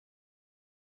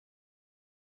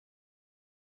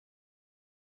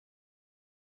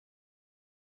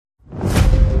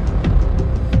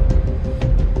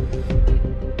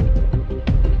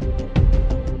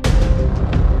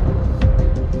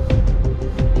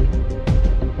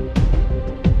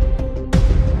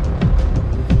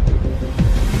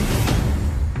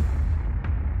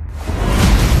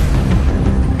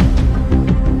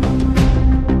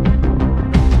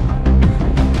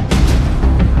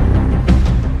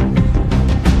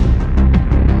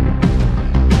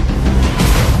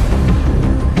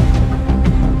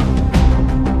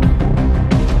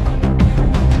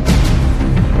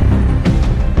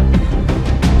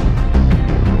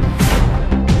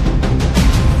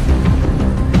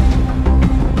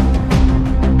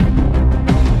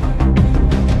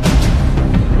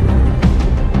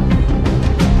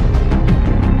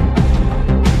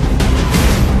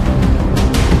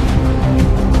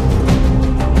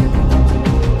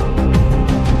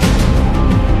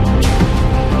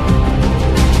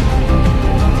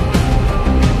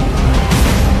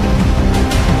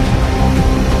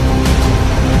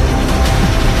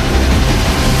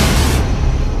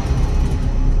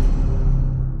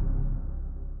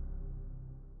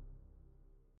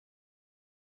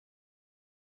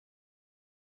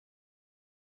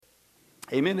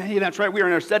Amen. Hey, that's right. We are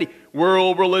in our study,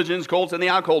 World Religions, Cults, and the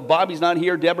Occult. Bobby's not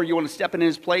here. Deborah, you want to step in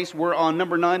his place? We're on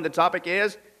number 9. The topic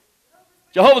is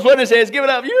Jehovah's Witnesses. Give it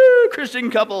up. You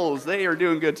Christian couples. They are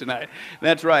doing good tonight.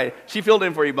 That's right. She filled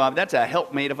in for you, Bob. That's a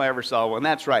helpmate if I ever saw one.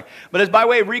 That's right. But as by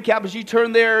way of recap, as you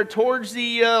turn there towards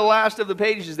the last of the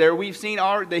pages there, we've seen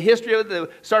the history of it.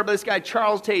 Started by this guy,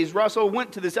 Charles Taze Russell,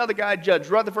 went to this other guy, Judge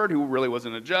Rutherford, who really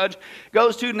wasn't a judge,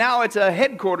 goes to, now it's a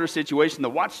headquarters situation, the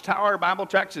Watchtower Bible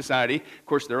Tract Society, of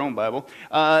course, their own Bible.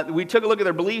 We took a look at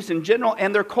their beliefs in general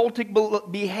and their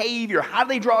cultic behavior. How do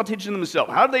they draw attention to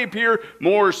themselves? How do they appear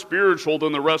more spiritual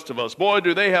than the rest of us? Boy,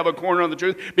 do they have a corner on the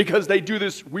truth, because they do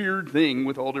this weird thing,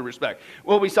 with all due respect.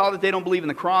 Well, we saw that they don't believe in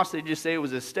the cross. They just say it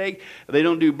was a stake. They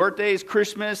don't do birthdays,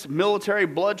 Christmas, military,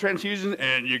 blood transfusions,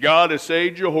 and you gotta say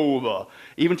Jehovah.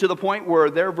 Even to the point where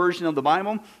their version of the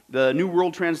Bible, the New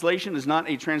World Translation, is not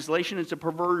a translation, it's a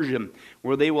perversion,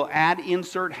 where they will add,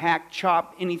 insert, hack,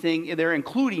 chop, anything in there,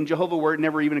 including Jehovah where it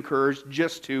never even occurs,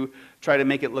 just to try to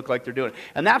make it look like they're doing it.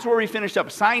 And that's where we finished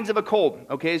up. Signs of a cult.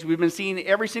 Okay, so we've been seeing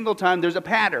every single time there's a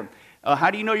pattern.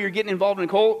 How do you know you're getting involved in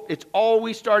a cult? It's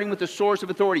always starting with the source of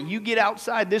authority. You get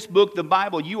outside this book, the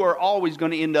Bible, you are always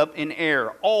going to end up in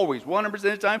error. Always, 100% of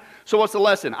the time. So what's the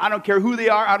lesson? I don't care who they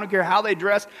are. I don't care how they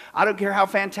dress. I don't care how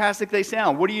fantastic they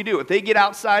sound. What do you do? If they get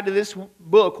outside of this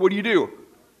book, what do?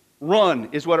 Run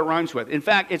is what it rhymes with. In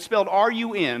fact, it's spelled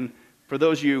R-U-N, for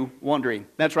those of you wondering.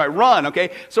 That's right, run,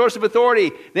 okay? Source of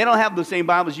authority. They don't have the same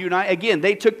Bible as you and I. Again,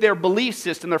 they took their belief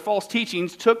system, their false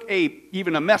teachings, took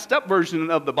even a messed up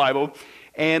version of the Bible,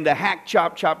 and the hack,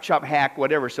 chop, chop, chop, hack,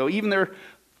 whatever. So even their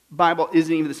Bible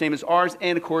isn't even the same as ours,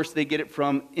 and of course they get it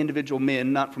from individual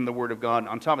men, not from the Word of God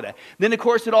on top of that. Then of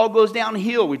course it all goes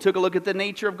downhill. We took a look at the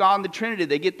nature of God and the Trinity.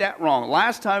 They get that wrong.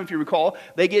 Last time, if you recall,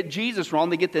 they get Jesus wrong.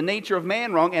 They get the nature of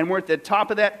man wrong, and we're at the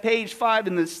top of that page 5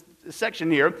 in this section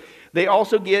here. They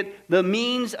also get the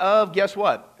means of, guess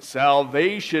what?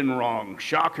 Salvation wrong.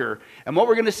 Shocker. And what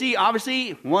we're going to see,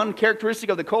 obviously, one characteristic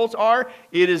of the cults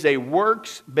it is a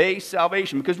works-based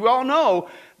salvation. Because we all know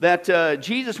that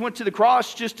Jesus went to the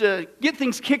cross just to get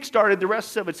things kick-started. The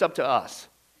rest of it's up to us.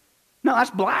 No, that's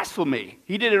blasphemy.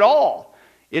 He did it all.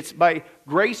 It's by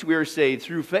grace we are saved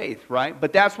through faith, right?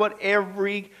 But that's what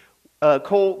every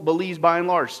cult believes by and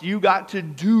large. You got to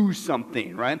do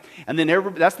something, right? And then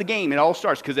that's the game. It all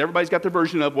starts because everybody's got their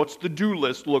version of what's the do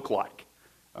list look like.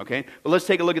 Okay? But let's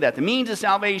take a look at that. The means of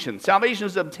salvation. Salvation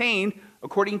is obtained,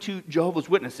 according to Jehovah's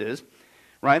Witnesses,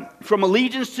 right, from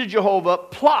allegiance to Jehovah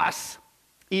plus,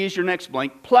 E is your next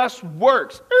blank, plus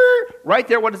works. Right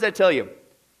there, what does that tell you?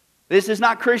 This is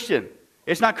not Christian.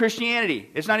 It's not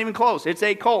Christianity. It's not even close. It's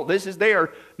a cult. This is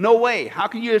there. No way. How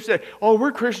can you have said, oh,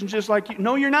 we're Christians just like you?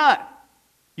 No, you're not.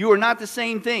 You are not the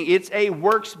same thing. It's a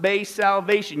works-based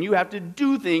salvation. You have to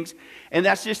do things, and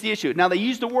that's just the issue. Now, they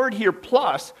use the word here,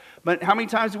 plus, but how many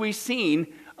times have we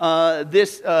seen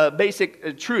this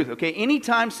basic truth? Okay,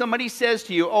 anytime somebody says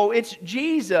to you, oh, it's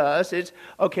Jesus, it's,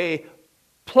 okay,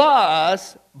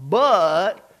 plus,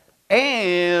 but,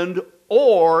 and,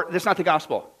 or, that's not the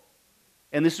gospel.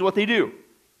 And this is what they do.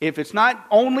 If it's not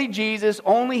only Jesus,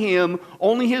 only Him,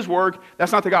 only His work,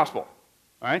 that's not the gospel.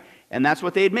 All right? And that's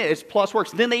what they admit. It's plus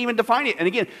works. Then they even define it. And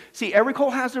again, see, every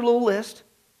cult has their little list.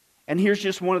 And here's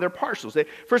just one of their partials.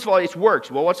 First of all, it's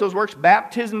works. Well, what's those works?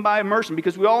 Baptism by immersion.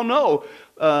 Because we all know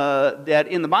that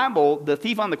in the Bible, the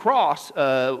thief on the cross,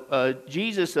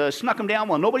 Jesus snuck him down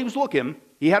while nobody was looking.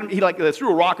 He like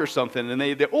threw a rock or something. And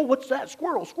they oh, what's that?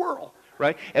 Squirrel.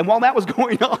 Right? And while that was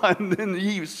going on, then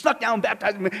he snuck down,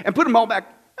 baptized him, and put them all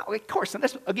back. Oh, of course, and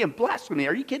that's, again, blasphemy.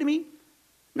 Are you kidding me?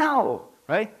 No.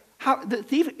 Right? How, the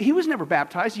thief, he was never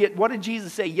baptized, yet what did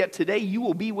Jesus say? Yet today you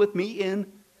will be with me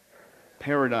in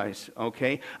paradise,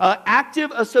 okay?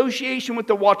 Active association with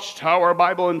the Watchtower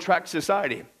Bible and Tract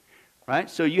Society, right?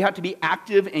 So you have to be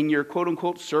active in your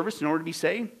quote-unquote service in order to be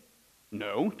saved?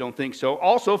 No, don't think so.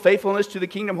 Also, faithfulness to the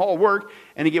Kingdom Hall work,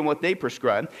 and again, what they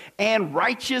prescribe. And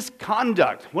righteous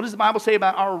conduct. What does the Bible say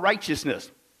about our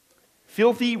righteousness?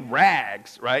 Filthy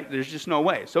rags, right? There's just no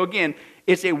way. So again,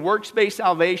 it's a works-based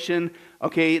salvation.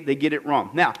 Okay, they get it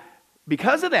wrong. Now,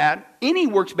 because of that, any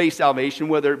works-based salvation,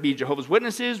 whether it be Jehovah's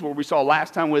Witnesses, where we saw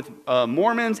last time with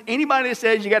Mormons, anybody that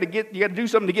says you got to do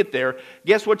something to get there,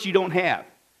 guess what you don't have?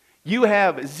 You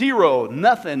have zero,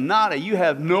 nothing, nada. You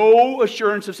have no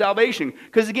assurance of salvation.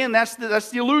 Because again, that's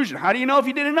the illusion. How do you know if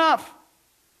you did enough?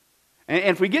 And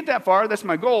if we get that far, that's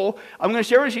my goal, I'm going to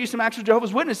share with you some actual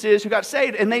Jehovah's Witnesses who got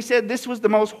saved, and they said this was the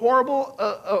most horrible,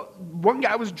 one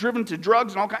guy was driven to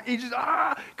drugs and all kinds, he just,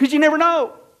 because you never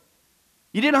know.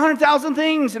 You did 100,000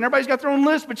 things, and everybody's got their own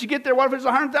list, but you get there, what if it's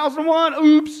 100,001?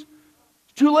 Oops, it's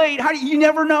too late. You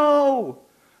never know.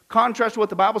 contrast to what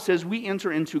the Bible says, we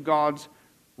enter into God's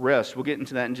rest. We'll get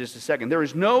into that in just a second. There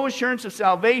is no assurance of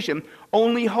salvation,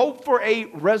 only hope for a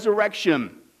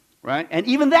resurrection, right? And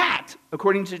even that,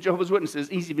 according to Jehovah's Witnesses,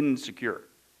 is even insecure.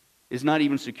 Is not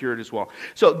even secured as well.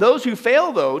 So those who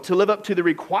fail, though, to live up to the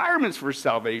requirements for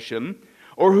salvation,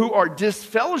 or who are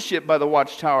disfellowshipped by the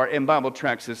Watchtower and Bible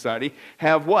Tract Society,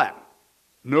 have what?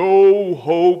 No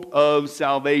hope of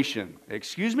salvation.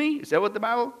 Excuse me? Is that what the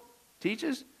Bible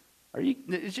teaches?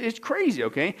 It's crazy,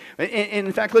 okay? And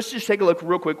in fact, let's just take a look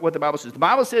real quick what the Bible says. The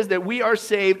Bible says that we are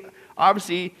saved,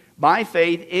 obviously, by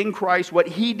faith in Christ, what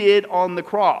he did on the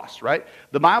cross, right?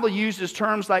 The Bible uses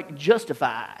terms like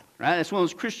justified, right? That's one of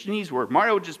those Christianese words.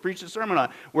 Mario just preached a sermon on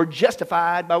it. We're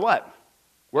justified by what?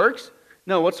 Works?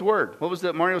 No, what's the word? What was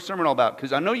the Mario sermon all about?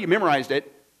 Because I know you memorized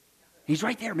it. He's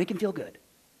right there. Make him feel good.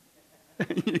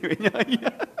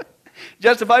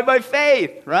 Justified by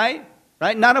faith, right?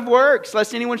 Right? Not of works,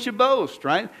 lest anyone should boast,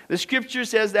 right? The scripture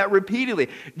says that repeatedly.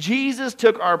 Jesus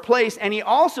took our place, and he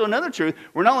also, another truth,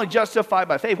 we're not only justified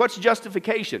by faith. What's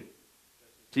justification?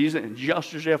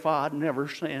 Just as if I had never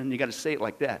sinned. You got to say it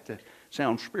like that to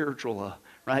sound spiritual,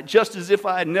 right? Just as if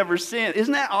I had never sinned.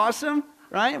 Isn't that awesome?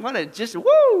 Right? What a just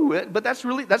woo! But that's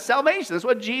salvation. That's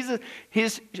what Jesus,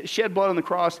 his shed blood on the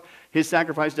cross, his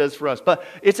sacrifice does for us. But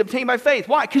it's obtained by faith.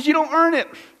 Why? Because you don't earn it.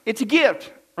 It's a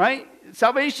gift, right?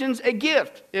 Salvation's a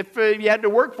gift. If you had to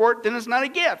work for it, then it's not a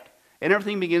gift. And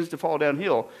everything begins to fall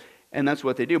downhill. And that's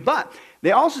what they do. But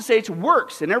they also say it's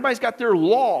works. And everybody's got their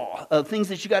law of things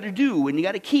that you got to do and you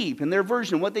got to keep. And their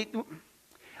version of what they do.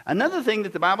 Another thing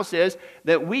that the Bible says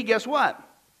that we, guess what?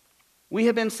 We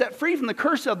have been set free from the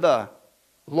curse of the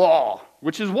law,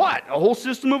 which is what? A whole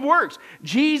system of works.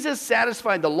 Jesus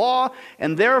satisfied the law,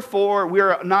 and therefore we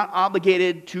are not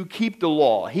obligated to keep the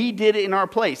law. He did it in our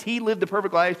place. He lived the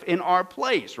perfect life in our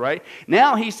place, right?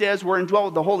 Now he says we're indwelt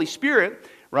with the Holy Spirit,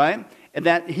 right? And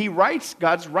that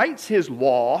God writes his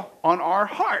law on our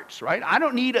hearts, right? I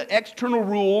don't need external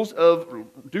rules of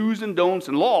do's and don'ts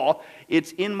and law.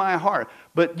 It's in my heart.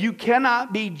 But you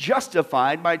cannot be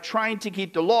justified by trying to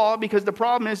keep the law, because the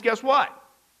problem is, guess what?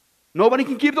 Nobody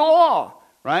can keep the law,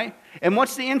 right? And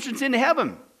what's the entrance into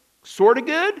heaven? Sort of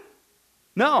good?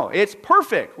 No, it's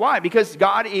perfect. Why? Because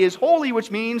God is holy,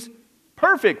 which means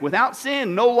perfect, without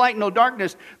sin, no light, no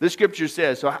darkness, the scripture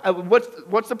says. So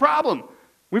what's the problem?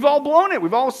 We've all blown it.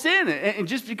 We've all sinned. And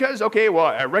just because, okay, well,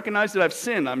 I recognize that I've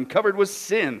sinned. I'm covered with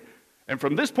sin. And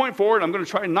from this point forward, I'm going to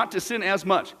try not to sin as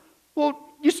much. Well,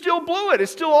 you still blew it.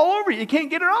 It's still all over you. You can't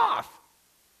get it off.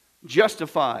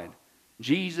 Justified.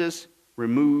 Jesus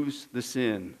removes the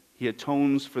sin. He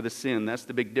atones for the sin. That's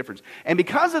the big difference. And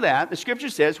because of that, the scripture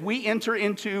says we enter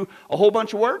into a whole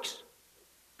bunch of works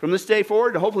from this day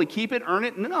forward to hopefully keep it, earn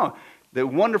it. No. The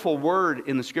wonderful word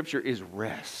in the scripture is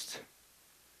rest.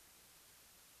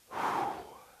 Whew.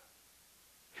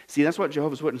 See, that's what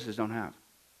Jehovah's Witnesses don't have.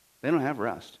 They don't have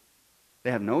rest.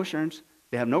 They have no assurance.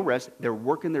 They have no rest. They're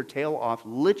working their tail off,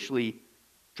 literally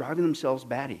driving themselves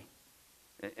batty.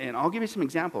 And I'll give you some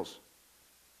examples.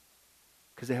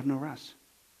 Because they have no rest.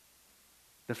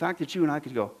 The fact that you and I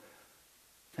could go,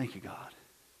 thank you, God.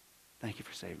 Thank you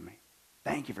for saving me.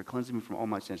 Thank you for cleansing me from all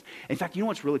my sins. In fact, you know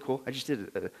what's really cool? I just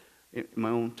did it in my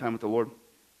own time with the Lord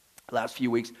the last few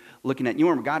weeks, looking at, you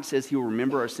know, when God says he will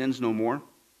remember our sins no more?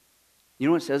 You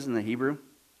know what it says in the Hebrew?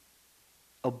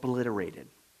 Obliterated.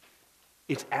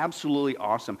 It's absolutely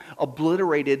awesome.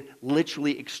 Obliterated,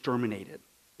 literally exterminated.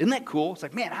 Isn't that cool? It's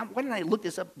like, man, why didn't I look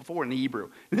this up before in the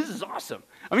Hebrew? This is awesome.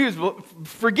 I mean,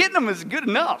 forgetting them is good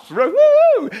enough.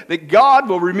 Woo! That God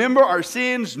will remember our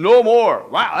sins no more.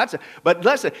 Wow, but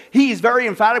listen, he is very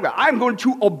emphatic about it. I'm going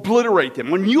to obliterate them.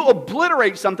 When you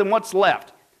obliterate something, what's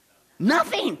left?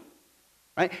 Nothing.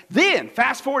 Right? Then,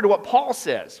 fast forward to what Paul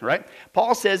says, right?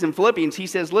 Paul says in Philippians, he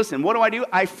says, listen, what do?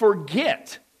 I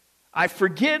forget. I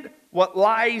forget what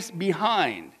lies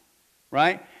behind,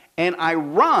 right? And I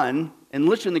run, and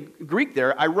literally in the Greek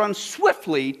there, I run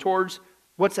swiftly towards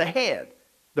what's ahead,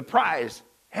 the prize,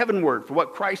 heavenward, for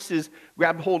what Christ has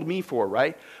grabbed hold of me for,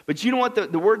 right? But you know what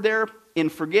the word there in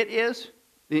forget is?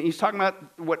 He's talking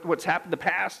about what's happened in the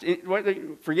past.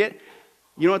 Forget.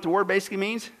 You know what the word basically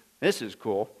means? This is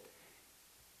cool.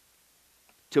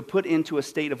 To put into a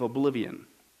state of oblivion.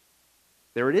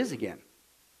 There it is again.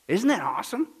 Isn't that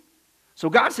awesome? So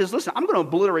God says, listen, I'm going to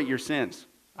obliterate your sins.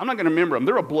 I'm not going to remember them.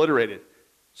 They're obliterated.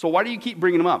 So why do you keep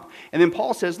bringing them up? And then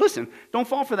Paul says, listen, don't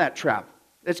fall for that trap.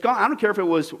 It's gone. I don't care if it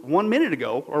was 1 minute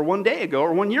ago or 1 day ago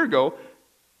or 1 year ago.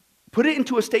 Put it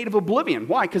into a state of oblivion.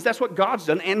 Why? Because that's what God's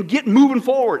done. And get moving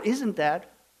forward. Isn't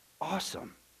that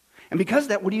awesome? And because of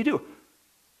that, what do?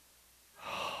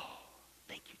 Oh,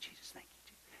 thank you, Jesus. Thank you,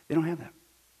 Jesus. They don't have that.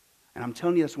 And I'm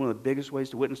telling you, that's one of the biggest ways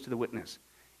to witness to the witness,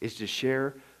 is to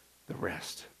share the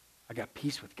rest. I got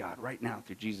peace with God right now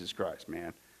through Jesus Christ,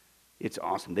 man. It's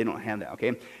awesome. They don't have that,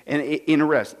 okay? And in a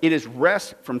rest. It is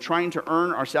rest from trying to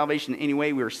earn our salvation in any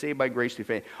way. We are saved by grace through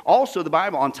faith. Also, the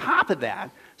Bible, on top of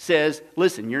that, says,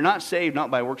 listen, you're not saved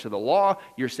not by works of the law.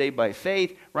 You're saved by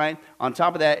faith, right? On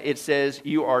top of that, it says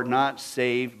you are not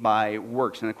saved by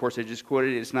works. And, of course, I just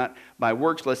quoted it. It's not by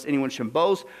works, lest anyone should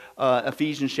boast.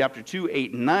 Ephesians chapter 2,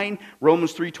 8 and 9.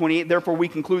 Romans 3:28. Therefore, we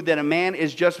conclude that a man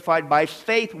is justified by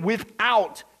faith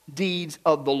without deeds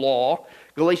of the law.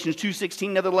 Galatians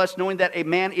 2:16, nevertheless, knowing that a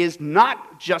man is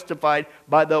not justified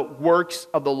by the works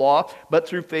of the law, but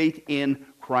through faith in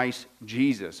Christ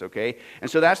Jesus, okay? And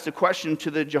so that's the question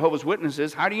to the Jehovah's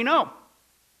Witnesses. How do you know?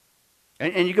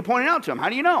 And you can point it out to them. How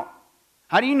do you know?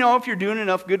 How do you know if you're doing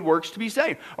enough good works to be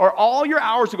saved? Or all your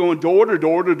hours are going door to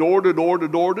door to door to door to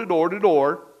door to door to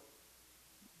door,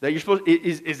 that you're supposed,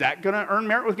 is that going to earn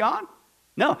merit with God?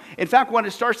 No. In fact, what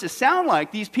it starts to sound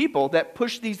like, these people that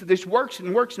push this works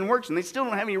and works and works, and they still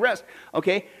don't have any rest,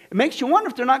 okay? It makes you wonder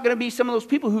if they're not going to be some of those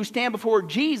people who stand before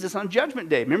Jesus on Judgment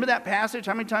Day. Remember that passage?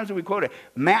 How many times have we quoted it?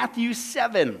 Matthew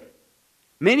 7.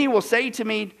 Many will say to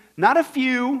me, not a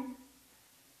few,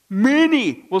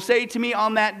 many will say to me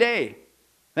on that day,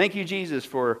 thank you, Jesus,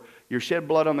 for your shed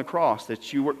blood on the cross,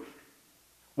 that you were...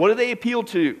 What do they appeal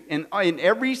to? And in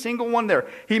every single one there,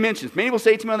 he mentions, many will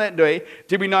say to me on that day,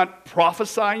 did we not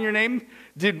prophesy in your name?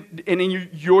 And in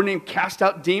your name cast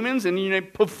out demons? And in your name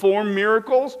perform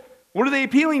miracles? What are they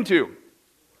appealing to?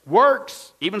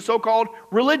 Works, even so-called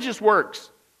religious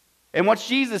works. And what's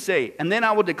Jesus say? And then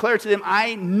I will declare to them,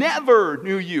 I never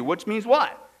knew you. Which means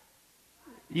what?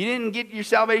 You didn't get your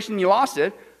salvation, you lost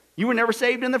it. You were never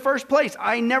saved in the first place.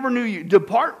 I never knew you.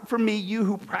 Depart from me, you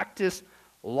who practice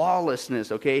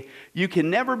lawlessness, okay? You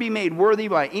can never be made worthy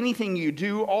by anything you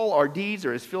do. All our deeds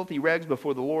are as filthy rags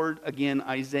before the Lord. Again,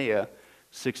 Isaiah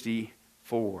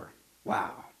 64.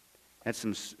 Wow. That's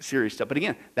some serious stuff. But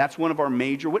again, that's one of our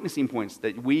major witnessing points,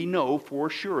 that we know for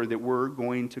sure that we're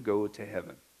going to go to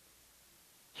heaven.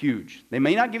 Huge. They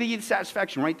may not give you the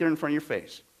satisfaction right there in front of your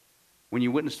face when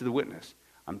you witness to the witness.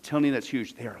 I'm telling you, that's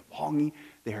huge. They are longing,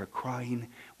 they are crying.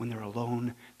 When they're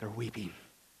alone, they're weeping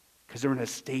because they're in a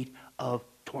state of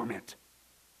torment.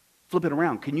 Flip it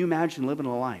around. Can you imagine living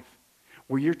a life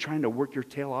where you're trying to work your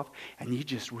tail off and you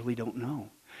just really don't know?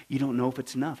 You don't know if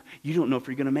it's enough. You don't know if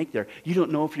you're going to make there. You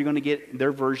don't know if you're going to get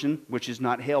their version, which is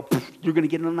not hell. You're going to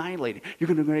get annihilated. You're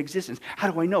going to go into existence.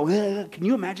 How do I know? Can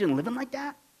you imagine living like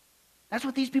that? That's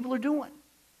what these people are doing.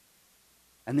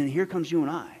 And then here comes you and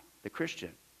I, the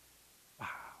Christian. Wow.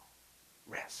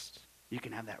 Rest. You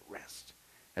can have that rest.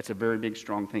 That's a very big,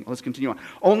 strong thing. Let's continue on.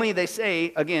 Only, they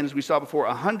say, again, as we saw before,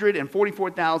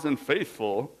 144,000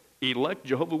 faithful, elect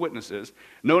Jehovah's Witnesses,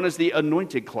 known as the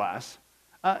anointed class.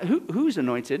 Who's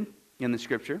anointed in the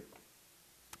Scripture?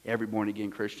 Every born-again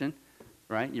Christian,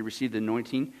 right? You receive the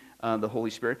anointing, the Holy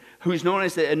Spirit. Who's known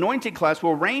as the anointed class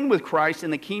will reign with Christ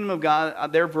in the kingdom of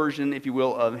God, their version, if you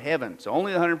will, of heaven. So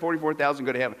only the 144,000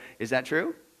 go to heaven. Is that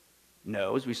true?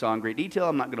 No, as we saw in great detail.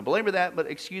 I'm not going to belabor that, but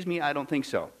excuse me, I don't think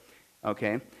so.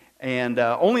 Okay, and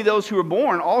only those who were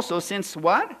born also since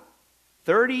what?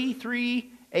 33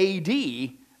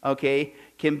 A.D., okay,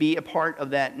 can be a part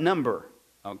of that number,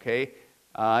 okay?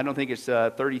 I don't think it's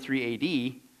 33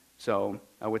 A.D., so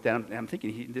with that, I'm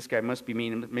thinking this guy must be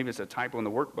meaning, maybe it's a typo in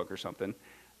the workbook or something.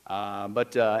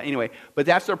 Anyway, but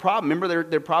that's their problem. Remember,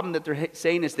 their problem that they're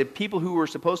saying is that people who were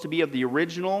supposed to be of the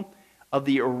original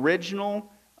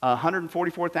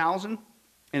 144,000,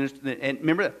 and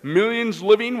remember that millions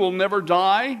living will never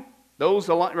die. Those,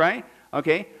 right?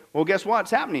 Okay. Well, guess what?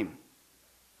 It's happening.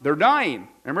 They're dying.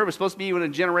 Remember, it was supposed to be in a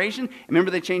generation. Remember,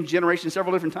 they changed generations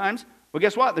several different times. Well,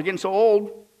 guess what? They're getting so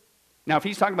old. Now, if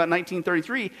he's talking about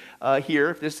 1933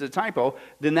 here, if this is a typo,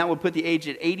 then that would put the age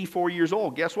at 84 years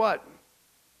old. Guess what?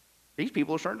 These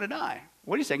people are starting to die.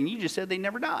 Wait a second. You just said they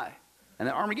never die. And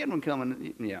the Armageddon would come,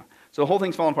 and yeah. So the whole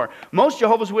thing's falling apart. Most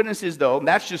Jehovah's Witnesses, though,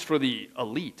 that's just for the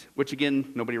elite, which,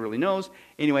 again, nobody really knows.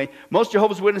 Anyway, most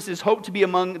Jehovah's Witnesses hope to be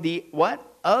among the, what?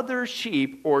 Other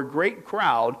sheep or great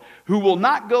crowd who will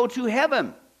not go to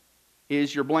heaven.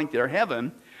 Is your blank there,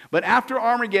 heaven. But after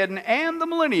Armageddon and the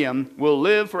millennium will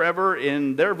live forever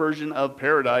in their version of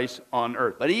paradise on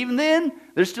earth. But even then,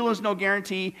 there still is no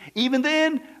guarantee. Even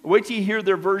then, wait till you hear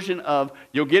their version of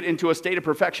you'll get into a state of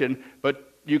perfection, but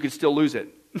you could still lose it.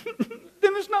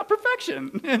 Then it's not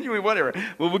perfection. Anyway, whatever.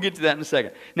 We'll get to that in a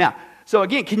second. Now, so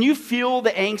again, can you feel the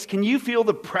angst? Can you feel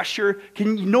the pressure?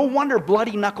 No wonder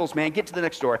bloody knuckles, man. Get to the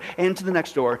next door, and to the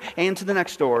next door, and to the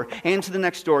next door, and to the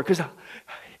next door. Because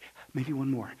maybe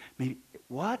one more. Maybe.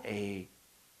 What a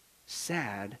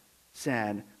sad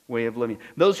sad way of living.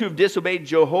 Those who have disobeyed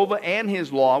Jehovah and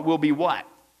his law will be what?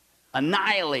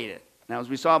 Annihilated. Now, as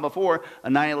we saw before,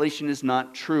 annihilation is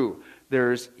not true.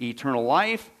 There's eternal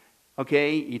life,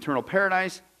 okay, eternal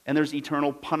paradise, and there's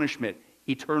eternal punishment,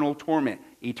 eternal torment,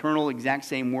 eternal exact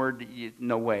same word,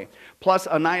 no way. Plus,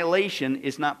 annihilation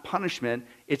is not punishment,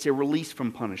 it's a release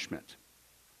from punishment.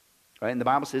 Right? And the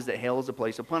Bible says that hell is a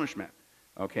place of punishment,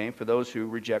 okay, for those who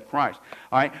reject Christ.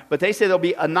 All right, but they say they'll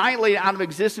be annihilated out of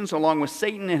existence along with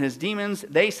Satan and his demons.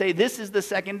 They say this is the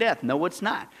second death. No, it's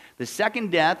not. The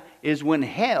second death is when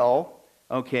hell,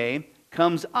 okay,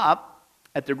 comes up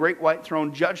at the great white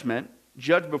throne judgment,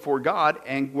 judged before God,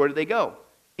 and where do they go?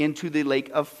 Into the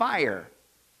lake of fire.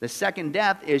 The second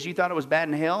death is, you thought it was bad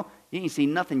in hell, you ain't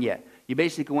seen nothing yet. You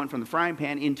basically went from the frying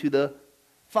pan into the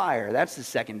fire. That's the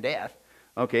second death.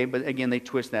 Okay, but again, they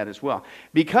twist that as well.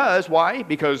 Because, why?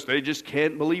 Because they just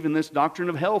can't believe in this doctrine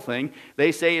of hell thing.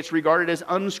 They say it's regarded as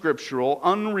unscriptural,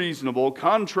 unreasonable,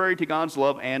 contrary to God's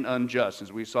love, and unjust.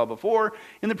 As we saw before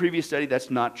in the previous study, that's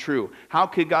not true. How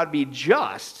could God be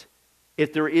just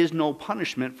if there is no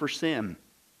punishment for sin?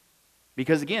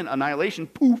 Because again, annihilation,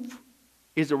 poof,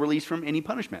 is a release from any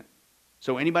punishment.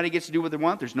 So anybody gets to do what they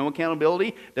want. There's no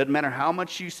accountability. Doesn't matter how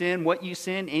much you sin, what you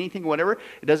sin, anything, whatever.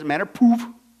 It doesn't matter. Poof.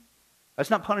 That's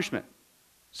not punishment.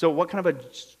 So what kind of a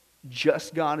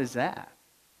just God is that?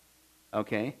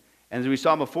 Okay? And as we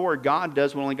saw before, God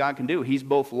does what only God can do. He's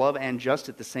both love and just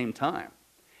at the same time.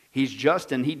 He's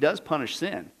just and he does punish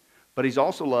sin. But he's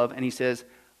also love and he says,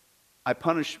 I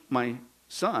punish my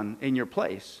son in your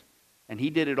place. And he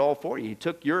did it all for you. He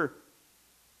took your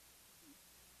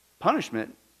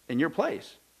punishment in your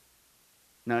place.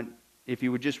 Now, if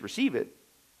you would just receive it,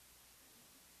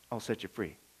 I'll set you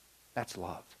free. That's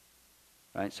love.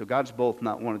 Right? So God's both,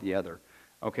 not one or the other.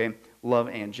 Okay? Love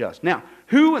and just. Now,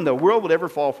 who in the world would ever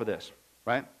fall for this?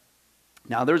 Right?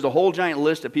 Now, there's a whole giant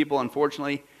list of people,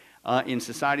 unfortunately, in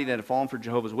society that have fallen for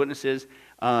Jehovah's Witnesses.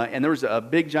 And there was a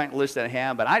big giant list that I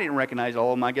have, but I didn't recognize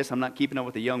all of them. I guess I'm not keeping up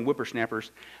with the young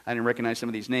whippersnappers. I didn't recognize some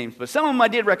of these names. But some of them I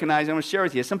did recognize. I'm going to share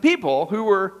with you some people who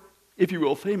were, if you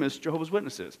will, famous Jehovah's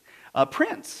Witnesses.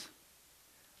 Prince,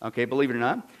 okay, believe it or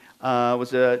not,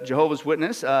 was a Jehovah's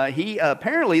Witness. He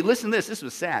apparently, listen to this, this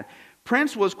was sad.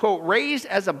 Prince was, quote, raised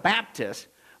as a Baptist,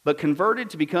 but converted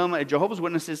to become a Jehovah's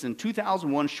Witness in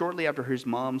 2001, shortly after his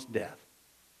mom's death.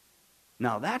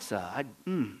 Now that's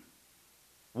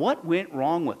what went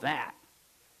wrong with that?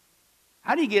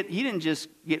 How do you get, he didn't just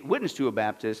get witness to a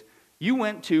Baptist, you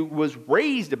was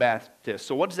raised a Baptist.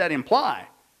 So what does that imply?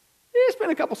 You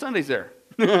spent a couple Sundays there.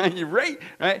 You're right?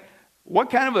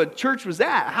 What kind of a church was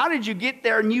that? How did you get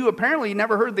there and you apparently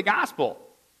never heard the gospel?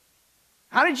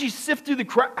 How did you sift through the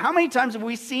crowd? How many times have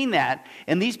we seen that?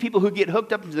 And these people who get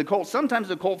hooked up into the cult, sometimes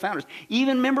the cult founders,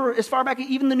 even remember as far back,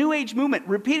 even the New Age movement,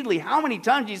 repeatedly, how many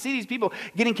times do you see these people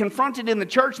getting confronted in the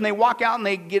church and they walk out and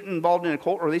they get involved in a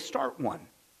cult or they start one?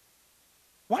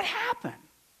 What happened?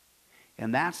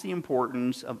 And that's the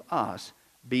importance of us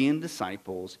being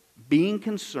disciples, being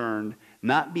concerned,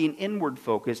 not being inward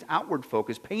focused, outward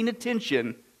focused, paying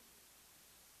attention.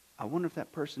 I wonder if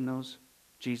that person knows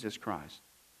Jesus Christ.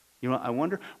 You know, I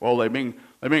wonder, well, they've been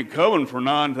coming for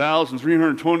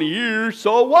 9,320 years,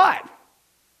 so what?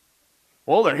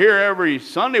 Well, they're here every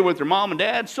Sunday with their mom and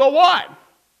dad, so what?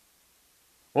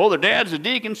 Well, their dad's a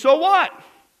deacon, so what?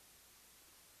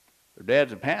 Their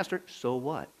dad's a pastor, so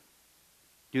what?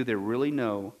 Do they really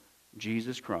know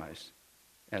Jesus Christ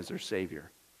as their Savior?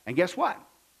 And guess what?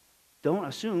 Don't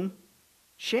assume,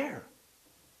 share.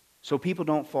 So people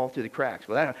don't fall through the cracks.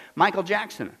 Well, Michael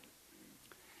Jackson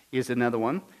is another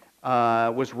one.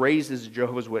 Was raised as a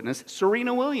Jehovah's Witness.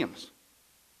 Serena Williams,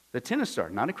 the tennis star,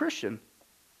 not a Christian.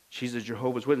 She's a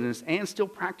Jehovah's Witness and still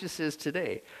practices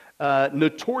today.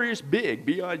 Notorious Big,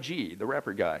 B.I.G., the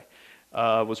rapper guy,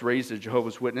 was raised as a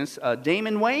Jehovah's Witness.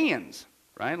 Damon Wayans,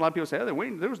 right? A lot of people say,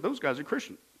 oh, those guys are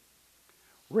Christian.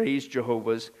 Raised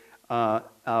Jehovah's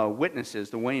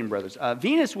Witnesses, the Wayans brothers.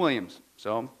 Venus Williams,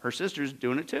 so her sister's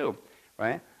doing it too,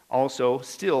 right? Also,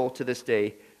 still to this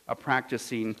day, a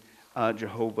practicing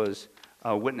Jehovah's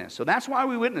Witness. So that's why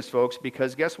we witness, folks,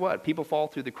 because guess what? People fall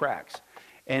through the cracks.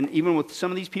 And even with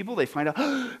some of these people, they find out,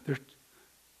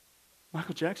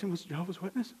 Michael Jackson was a Jehovah's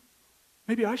Witness?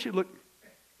 Maybe I should look.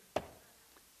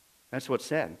 That's what's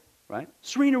sad, right?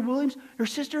 Serena Williams, her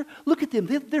sister, look at them.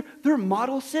 They're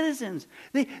model citizens.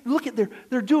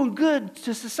 They're doing good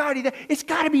to society. It's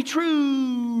got to be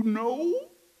true. No.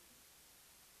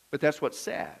 But that's what's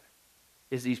sad,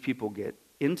 is these people get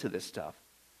into this stuff.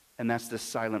 And that's the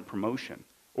silent promotion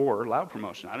or loud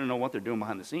promotion. I don't know what they're doing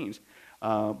behind the scenes,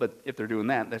 but if they're doing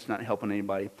that, that's not helping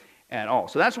anybody at all.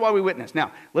 So that's why we witness.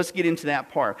 Now, let's get into that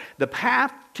part. The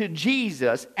path to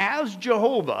Jesus as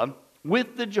Jehovah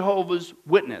with the Jehovah's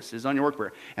Witness is on your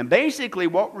workbook. And basically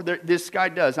what this guy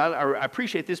does, I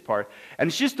appreciate this part, and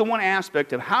it's just the one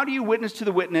aspect of how do you witness to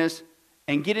the witness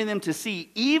and getting them to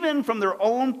see, even from their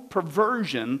own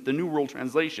perversion, the New World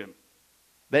Translation,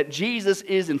 that Jesus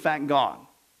is in fact God,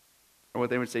 or what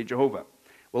they would say Jehovah.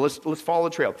 Well, let's follow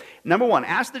the trail. Number one,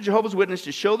 ask the Jehovah's Witness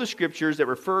to show the scriptures that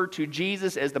refer to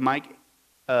Jesus as the Michael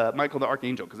the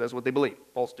Archangel, because that's what they believe,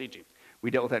 false teaching. We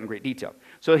dealt with that in great detail.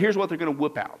 So here's what they're going to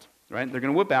whip out, right? They're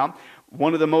going to whip out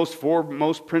one of the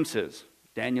foremost princes,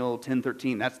 Daniel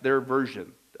 10:13. That's their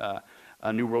version,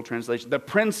 New World Translation. The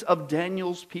prince of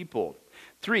Daniel's people.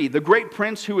 3, the great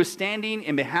prince who is standing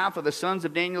in behalf of the sons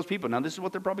of Daniel's people. Now, this is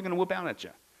what they're probably going to whip out at you,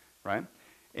 right?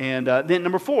 And then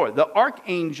number 4, the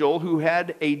archangel who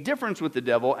had a difference with the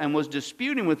devil and was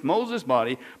disputing with Moses'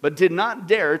 body, but did not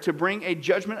dare to bring a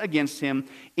judgment against him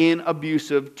in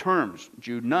abusive terms.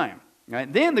 Jude 9.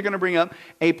 Right? Then they're going to bring up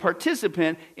a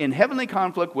participant in heavenly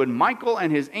conflict when Michael and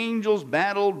his angels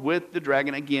battled with the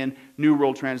dragon. Again, New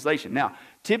World Translation. Now,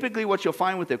 typically what you'll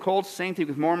find with the occults, same thing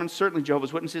with Mormons, certainly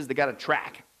Jehovah's Witnesses, they got a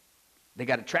track. They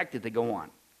got a track that they go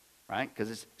on, right?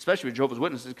 Because especially with Jehovah's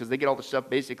Witnesses, because they get all the stuff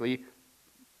basically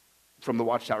from the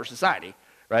Watchtower Society,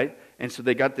 right? And so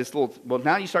they got this little, well,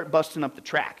 now you start busting up the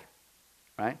track,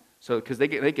 right? So, because they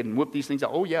can whip these things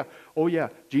out. Oh yeah,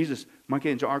 Jesus,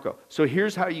 Michael Arco. So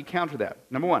here's how you counter that.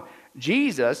 Number 1,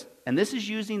 Jesus, and this is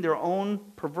using their own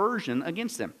perversion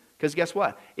against them. Because guess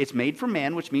what? It's made for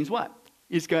man, which means what?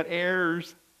 It's got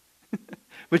errors.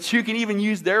 But you can even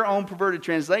use their own perverted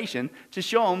translation to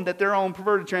show them that their own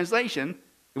perverted translation,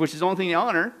 which is the only thing they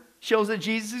honor, shows that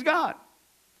Jesus is God.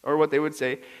 Or what they would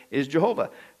say is Jehovah.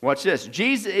 Watch this.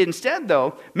 Jesus, instead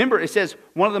though, remember it says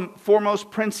one of the foremost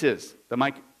princes,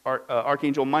 the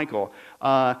Archangel Michael,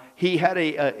 he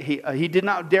did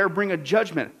not dare bring a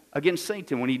judgment against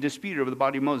Satan when he disputed over the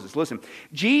body of Moses. Listen,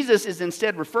 Jesus is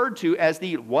instead referred to as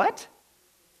the what?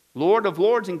 Lord of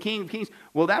lords and King of kings.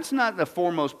 Well, that's not the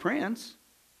foremost prince.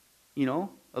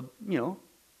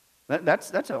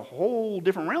 That's a whole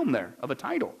different realm there of a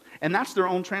title. And that's their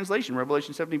own translation,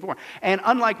 Revelation 17:4. And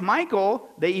unlike Michael,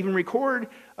 they even record,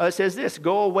 says this,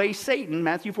 go away Satan,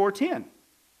 Matthew 4:10.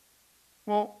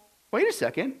 Well, wait a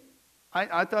second.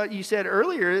 I thought you said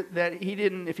earlier that he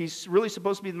didn't, if he's really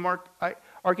supposed to be the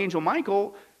Archangel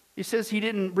Michael, he says he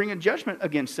didn't bring a judgment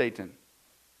against Satan.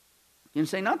 He didn't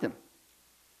say nothing.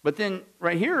 But then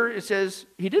right here it says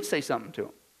he did say something to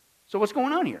him. So what's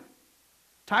going on here?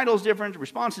 Title's different,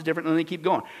 response is different, and they keep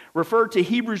going. Refer to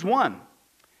Hebrews 1.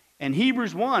 And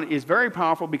Hebrews 1 is very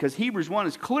powerful because Hebrews 1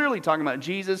 is clearly talking about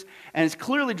Jesus, and it's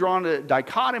clearly drawn a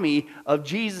dichotomy of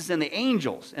Jesus and the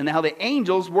angels, and how the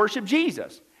angels worship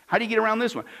Jesus. How do you get around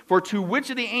this one? For to which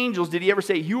of the angels did he ever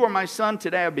say, you are my son,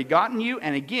 today I have begotten you,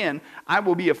 and again, I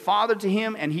will be a father to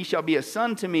him, and he shall be a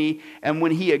son to me. And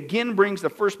when he again brings the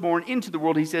firstborn into the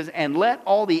world, he says, and let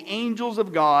all the angels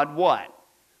of God, what?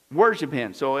 Worship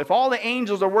him. So if all the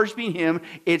angels are worshiping him,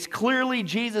 it's clearly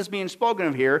Jesus being spoken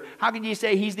of here. How can you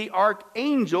say he's the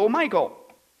Archangel Michael?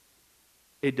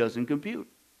 It doesn't compute,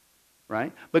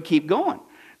 right? But keep going.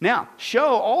 Now, show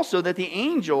also that the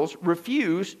angels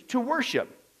refuse to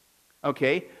worship.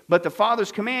 Okay, but the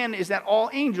Father's command is that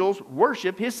all angels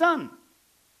worship his Son.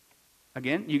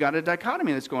 Again, you got a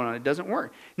dichotomy that's going on. It doesn't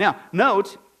work. Now,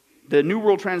 note, the New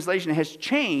World Translation has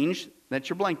changed, that's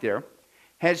your blank there,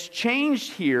 has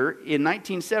changed here in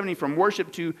 1970 from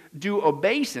worship to do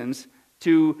obeisance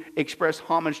to express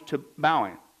homage to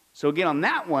bowing. So again, on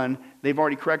that one, they've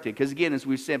already corrected. Because again, as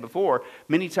we've said before,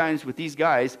 many times with these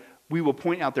guys, we will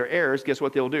point out their errors. Guess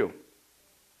what they'll do?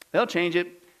 They'll change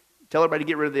it. Tell everybody to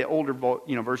get rid of the older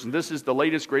version. This is the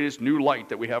latest, greatest new light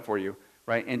that we have for you,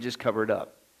 right? And just cover it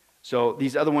up. So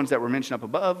these other ones that were mentioned up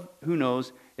above, who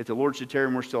knows? If the Lord should tarry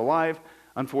and we're still alive,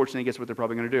 unfortunately, guess what they're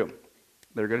probably going to do?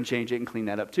 They're going to change it and clean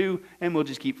that up too, and we'll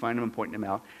just keep finding them and pointing them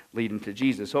out, leading to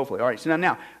Jesus, hopefully. All right, so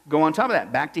now go on top of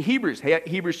that. Back to Hebrews.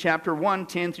 Hebrews chapter 1,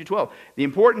 10 through 12. The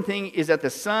important thing is that the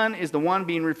Son is the one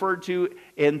being referred to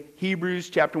in Hebrews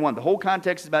chapter 1. The whole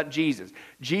context is about Jesus.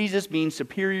 Jesus being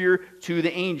superior to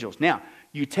the angels. Now,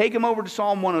 you take them over to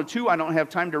Psalm 102. I don't have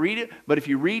time to read it, but if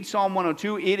you read Psalm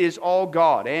 102, it is all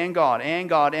God and God and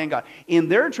God and God. In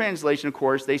their translation, of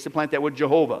course, they supplant that with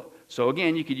Jehovah. So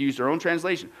again, you could use their own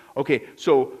translation. Okay,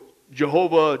 so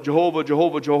Jehovah, Jehovah,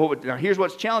 Jehovah, Jehovah. Now here's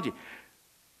what's challenging.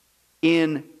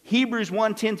 In Hebrews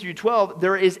 1, 10 through 12,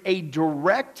 there is a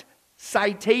direct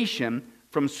citation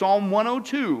from Psalm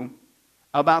 102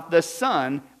 about the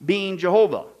Son being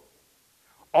Jehovah.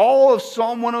 All of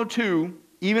Psalm 102,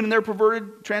 even in their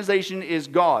perverted translation, is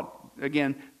God.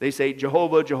 again, they say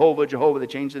Jehovah, Jehovah, Jehovah. They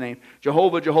change the name.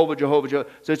 Jehovah, Jehovah, Jehovah, Jehovah.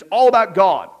 So it's all about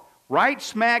God. Right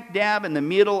smack dab in the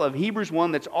middle of Hebrews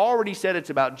 1 that's already said it's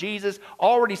about Jesus,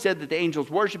 already said that the angels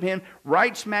worship him.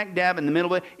 Right smack dab in the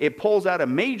middle of it, it pulls out a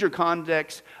major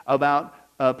context about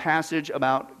a passage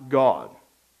about God.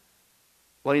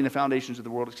 Laying the foundations of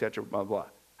the world, etc., blah, blah.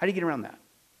 How do you get around that?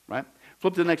 Right?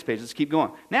 Flip to the next page. Let's keep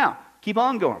going. Now, keep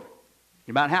on going.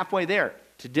 You're about halfway there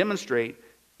to demonstrate,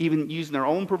 even using their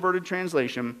own perverted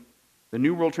translation, the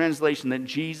New World Translation, that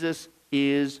Jesus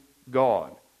is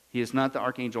God. He is not the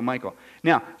Archangel Michael.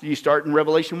 Now, you start in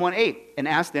Revelation 1:8 and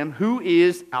ask them, who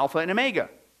is Alpha and Omega?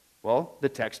 Well, the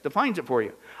text defines it for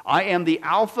you. I am the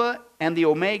Alpha and the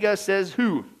Omega, says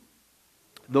who?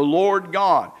 The Lord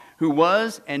God, who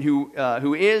was and who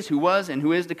is, who was and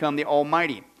who is to come, the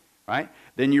Almighty. Right?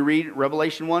 Then you read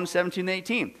Revelation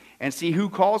 1:17-18 and see who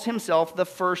calls himself the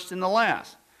first and the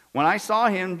last. When I saw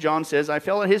him, John says, I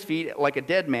fell at his feet like a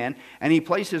dead man, and he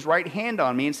placed his right hand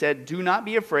on me and said, do not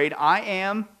be afraid, I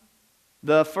am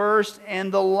the first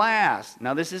and the last.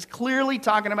 Now this is clearly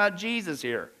talking about Jesus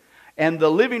here. And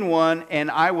the living one, and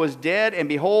I was dead, and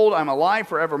behold, I'm alive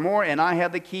forevermore, and I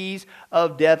have the keys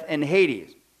of death and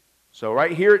Hades. So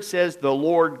right here it says the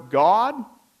Lord God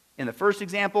in the first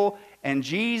example, and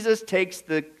Jesus takes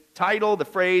the title, the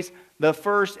phrase, the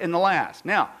first and the last.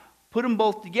 Now, put them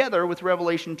both together with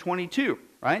Revelation 22,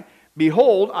 right?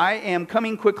 Behold, I am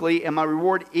coming quickly, and my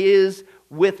reward is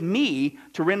with me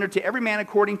to render to every man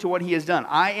according to what he has done.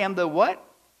 I am the what?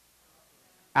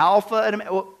 Alpha and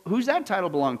Omega. Well, who's that title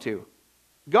belong to?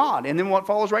 God. And then what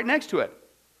follows right next to it?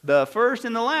 The first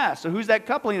and the last. So who's that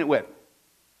coupling it with?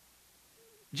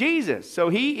 Jesus. So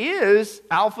he is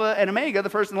Alpha and Omega, the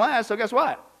first and the last. So guess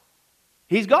what?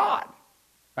 He's God.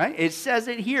 Right? It says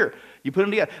it here. You put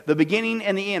them together. The beginning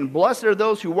and the end. Blessed are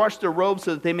those who wash their robes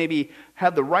so that they may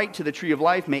have the right to the tree of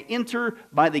life, may enter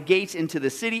by the gates into the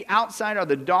city. Outside are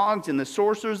the dogs and the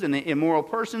sorcerers and the immoral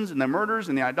persons and the murderers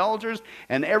and the idolaters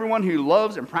and everyone who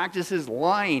loves and practices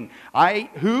lying.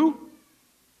 Who?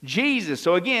 Jesus.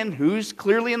 So again, who's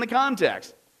clearly in the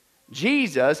context?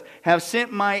 Jesus, have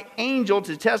sent my angel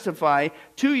to testify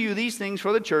to you these things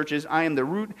for the churches. I am the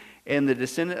root and the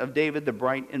descendant of David, the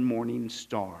bright and morning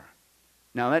star.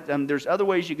 Now, there's other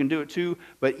ways you can do it too,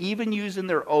 but even using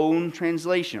their own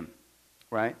translation,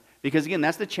 right? Because again,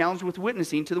 that's the challenge with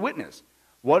witnessing to the witness.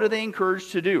 What are they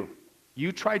encouraged to do?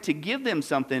 You try to give them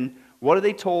something. What are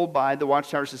they told by the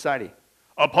Watchtower Society?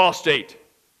 Apostate.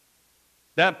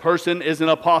 That person is an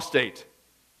apostate.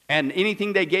 And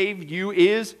anything they gave you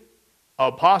is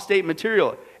apostate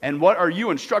material. And what are you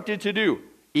instructed to do?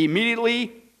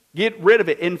 Immediately get rid of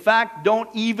it. In fact, don't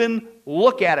even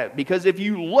look at it. Because if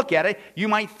you look at it, you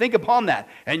might think upon that.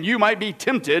 And you might be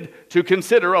tempted to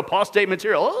consider apostate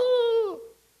material. Oh.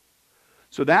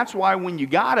 So that's why when you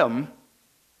got them,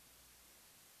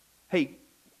 hey,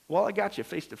 well, I got you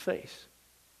face to face.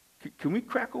 Can we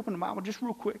crack open the Bible just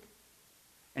real quick?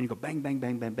 And you go bang, bang,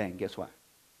 bang, bang, bang. Guess what?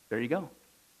 There you go.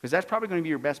 Because that's probably going to be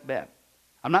your best bet.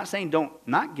 I'm not saying don't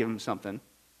not give them something.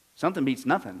 Something beats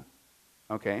nothing.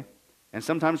 Okay? And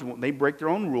sometimes they break their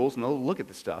own rules and they'll look at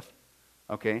the stuff.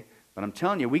 Okay? But I'm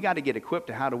telling you, we got to get equipped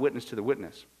to how to witness to the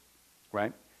witness.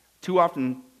 Right? Too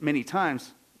often, many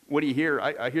times, what do you hear?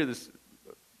 I hear this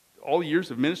all the years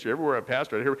of ministry, everywhere I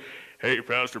pastor, I hear, hey,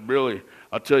 Pastor Billy,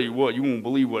 I'll tell you what, you won't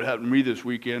believe what happened to me this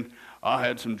weekend. I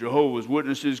had some Jehovah's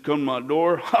Witnesses come to my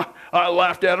door. I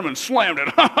laughed at them and slammed it.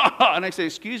 And I say,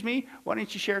 excuse me, why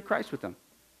didn't you share Christ with them?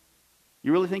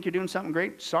 You really think you're doing something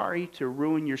great? Sorry to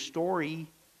ruin your story,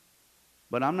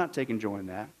 but I'm not taking joy in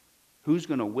that. Who's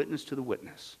going to witness to the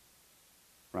witness?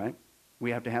 Right?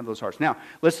 We have to have those hearts. Now,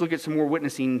 let's look at some more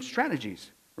witnessing strategies.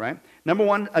 Right? Number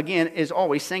one, again, is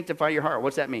always sanctify your heart.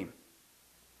 What's that mean?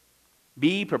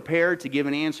 Be prepared to give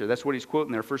an answer. That's what he's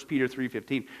quoting there, 1 Peter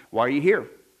 3:15. Why are you here?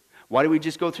 Why do we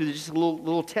just go through just a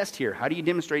little test here? How do you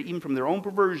demonstrate, even from their own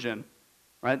perversion,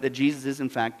 right, that Jesus is in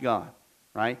fact God?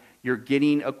 Right? You're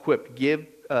getting equipped.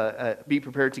 Be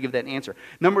prepared to give that answer.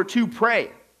 Number two,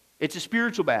 pray. It's a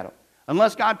spiritual battle.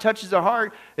 Unless God touches our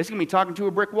heart, it's going to be talking to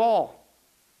a brick wall.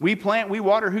 We plant, we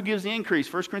water. Who gives the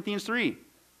increase? 1 Corinthians 3.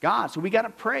 God. So we got to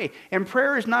pray. And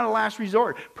prayer is not a last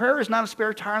resort. Prayer is not a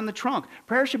spare tire in the trunk.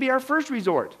 Prayer should be our first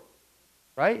resort.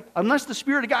 Right? Unless the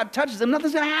Spirit of God touches them,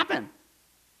 nothing's going to happen.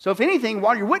 So if anything,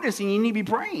 while you're witnessing, you need to be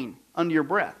praying under your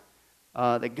breath.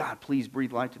 That God, please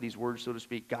breathe life to these words, so to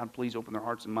speak. God, please open their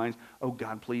hearts and minds. Oh,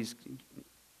 God, please.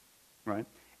 Right?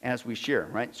 As we share.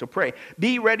 Right? So pray.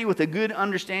 Be ready with a good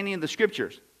understanding of the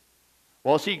Scriptures.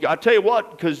 Well, see, I'll tell you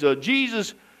what, because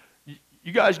Jesus,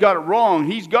 you guys got it wrong.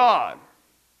 He's God.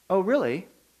 Oh, really?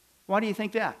 Why do you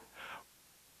think that?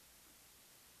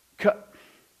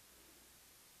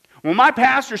 Well, my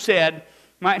pastor said,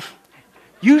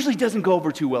 usually doesn't go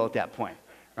over too well at that point,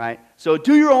 right? So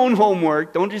do your own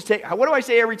homework. Don't just take, what do I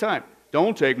say every time?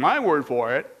 Don't take my word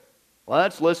for it.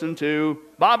 Let's listen to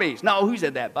Bobby's. No, who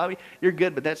said that? Bobby, you're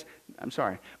good, but I'm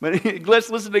sorry. But let's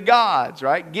listen to God's,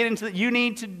 right? You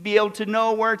need to be able to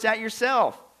know where it's at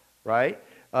yourself, right?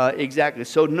 Exactly.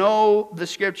 So know the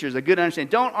scriptures, a good understanding.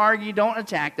 Don't argue, don't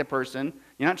attack the person.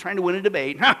 You're not trying to win a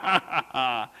debate.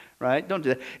 Right? Don't do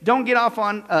that. Don't get off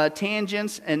on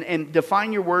tangents and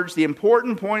define your words. The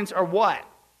important points are what?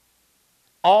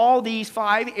 All these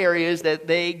 5 areas that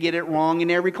they get it wrong,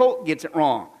 and every cult gets it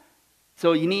wrong.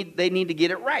 So they need to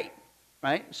get it right.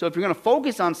 Right? So if you're going to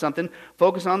focus on something,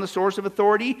 focus on the source of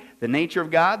authority, the nature of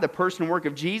God, the person and work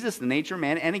of Jesus, the nature of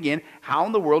man, and again, how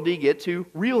in the world do you get to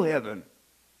real heaven?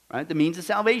 Right? The means of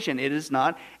salvation. It is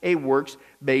not a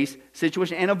works-based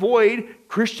situation. And avoid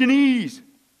Christianese.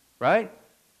 Right?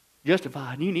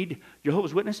 Justified. You need,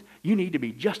 Jehovah's Witness, you need to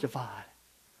be justified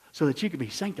so that you can be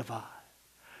sanctified.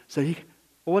 Well,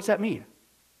 what's that mean?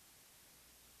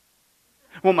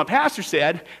 Well, my pastor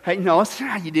said, hey, no,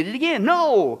 you did it again.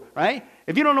 No, right?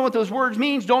 If you don't know what those words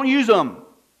mean, don't use them.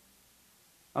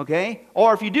 Okay?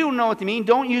 Or if you do know what they mean,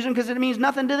 don't use them because it means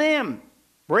nothing to them.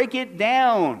 Break it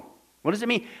down. What does it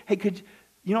mean? Hey,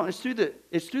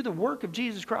 it's through the work of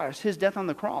Jesus Christ, his death on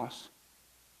the cross,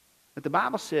 that the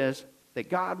Bible says that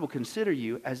God will consider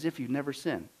you as if you've never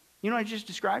sinned. You know what I just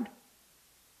described?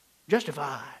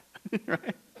 Justified.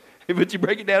 Right? But you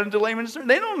break it down into layman's terms.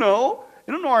 They don't know.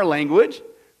 They don't know our language.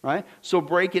 Right? So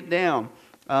break it down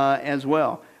as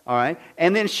well. All right?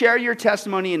 And then share your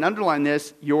testimony and underline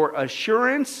this, your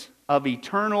assurance of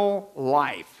eternal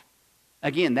life.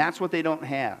 Again, that's what they don't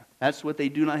have. That's what they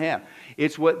do not have.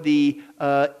 It's what the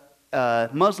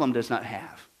Muslim does not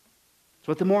have. It's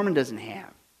what the Mormon doesn't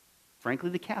have.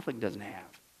 Frankly, the Catholic doesn't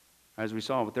have. As we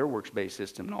saw with their works-based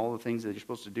system and all the things that you're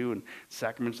supposed to do and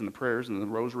sacraments and the prayers and the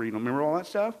rosary. Remember all that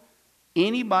stuff?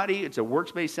 Anybody, it's a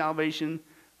works-based salvation,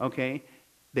 okay?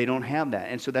 They don't have that.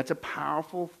 And so that's a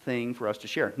powerful thing for us to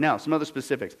share. Now, some other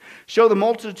specifics. Show the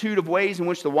multitude of ways in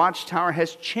which the Watchtower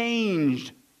has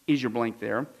changed, is your blank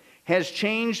there, has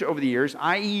changed over the years,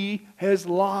 i.e. has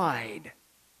lied.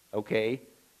 Okay?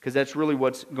 Because that's really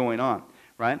what's going on.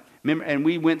 Right? Remember, and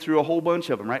we went through a whole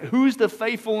bunch of them, right? Who's the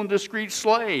faithful and discreet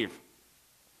slave?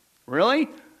 Really?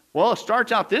 Well, it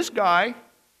starts out this guy.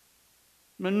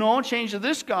 But no, it changed to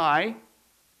this guy.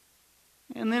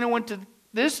 And then it went to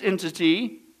this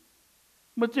entity.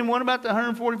 But then what about the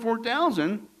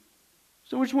 144,000?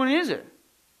 So which one is it?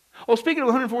 Well, speaking of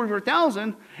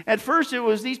 144,000, at first it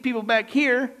was these people back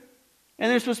here,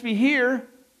 and they're supposed to be here.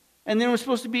 And then it was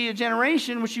supposed to be a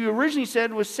generation, which you originally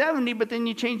said was 70, but then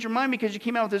you changed your mind because you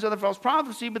came out with this other false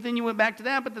prophecy, but then you went back to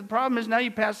that. But the problem is now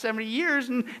you passed 70 years,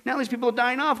 and now these people are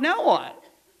dying off. Now what?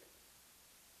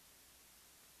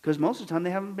 Because most of the time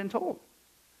they haven't been told.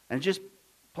 And it just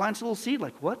plants a little seed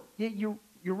like, what? Yeah,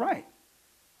 you're right.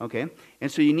 Okay?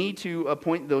 And so you need to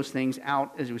point those things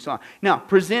out as we saw. Now,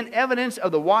 present evidence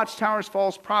of the Watchtower's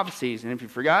false prophecies. And if you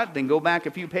forgot, then go back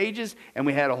a few pages, and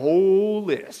we had a whole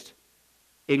list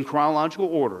in chronological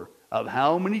order of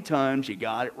how many times you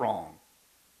got it wrong,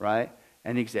 right?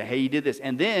 And you can say, hey, you did this.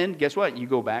 And then, guess what? You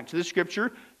go back to the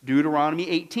scripture, Deuteronomy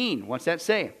 18. What's that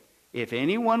say? If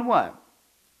anyone what?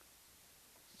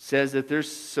 Says that they're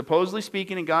supposedly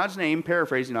speaking in God's name,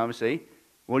 paraphrasing obviously,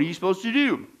 what are you supposed to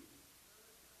do?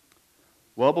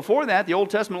 Well, before that, the Old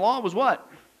Testament law was what?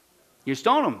 You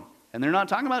stone them. And they're not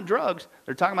talking about drugs.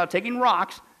 They're talking about taking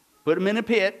rocks, put them in a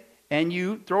pit, and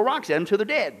you throw rocks at them till they're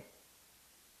dead.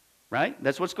 Right?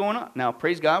 That's what's going on. Now,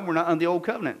 praise God, we're not on the old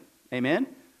covenant. Amen?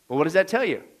 But what does that tell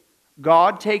you?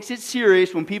 God takes it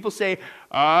serious when people say,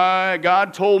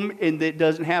 God told me, and it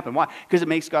doesn't happen. Why? Because it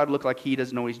makes God look like he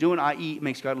doesn't know what he's doing, i.e., it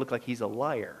makes God look like he's a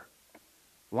liar.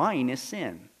 Lying is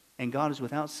sin, and God is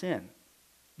without sin.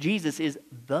 Jesus is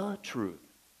the truth.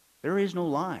 There is no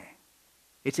lie.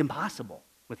 It's impossible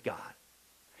with God.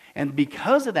 And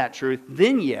because of that truth,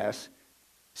 then yes, it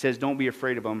says don't be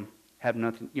afraid of them, have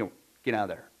nothing, get out of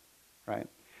there. Right?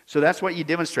 So that's what you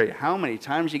demonstrate. How many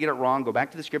times you get it wrong, go back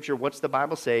to the scripture. What's the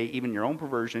Bible say? Even your own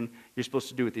perversion, you're supposed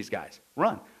to do with these guys.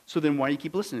 Run. So then why do you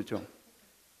keep listening to them?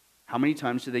 How many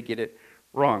times do they get it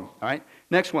wrong? All right.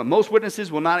 Next one. Most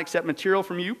witnesses will not accept material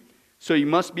from you, so you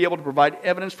must be able to provide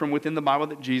evidence from within the Bible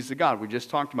that Jesus is God. We just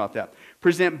talked about that.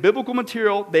 Present biblical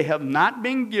material they have not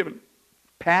been given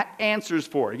pat answers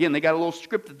for. Again, they got a little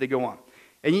script that they go on.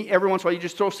 And every once in a while, you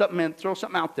just throw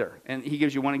something out there. And he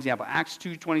gives you one example. Acts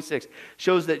 2:26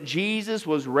 shows that Jesus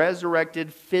was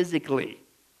resurrected physically,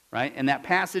 right? And that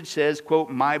passage says,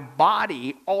 quote, my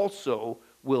body also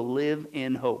will live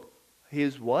in hope.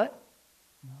 his what?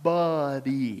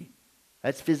 Body.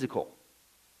 That's physical.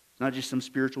 It's not just some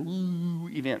spiritual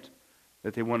event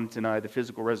that they want to deny the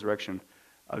physical resurrection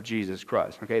of Jesus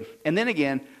Christ. Okay? And then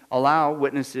again, allow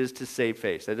witnesses to save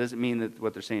face. That doesn't mean that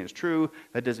what they're saying is true.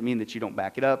 That doesn't mean that you don't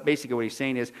back it up. Basically what he's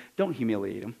saying is, don't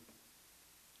humiliate them.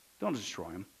 Don't destroy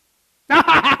them.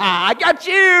 I got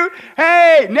you.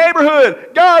 Hey, neighborhood,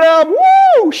 got him.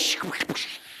 Woo!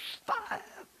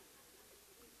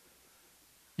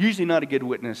 Usually not a good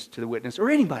witness to the witness or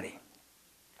anybody.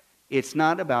 It's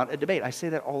not about a debate. I say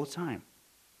that all the time.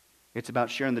 It's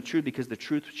about sharing the truth because the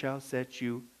truth shall set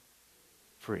you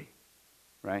free.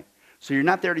 Right? So you're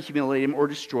not there to humiliate them or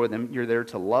destroy them. You're there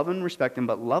to love and respect them,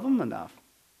 but love them enough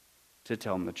to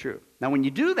tell them the truth. Now, when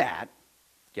you do that,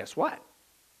 guess what?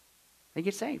 They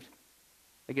get saved.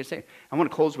 They get saved. I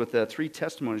want to close with 3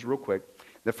 testimonies real quick.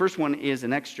 The first one is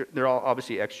they're all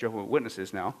obviously ex-Jehovah's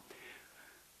Witnesses now.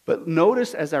 But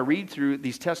notice as I read through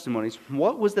these testimonies,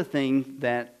 what was the thing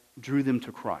that drew them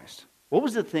to Christ? What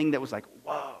was the thing that was like,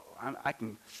 whoa,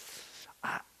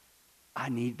 I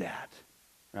need that,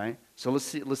 right? So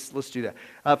let's do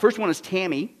that. First one is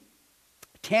Tammy.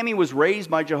 Tammy was raised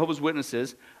by Jehovah's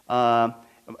Witnesses.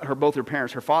 Both her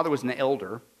parents. Her father was an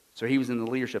elder, so he was in the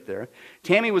leadership there.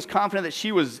 Tammy was confident that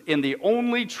she was in the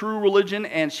only true religion,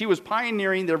 and she was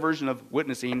pioneering their version of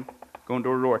witnessing, going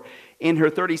door to door. In her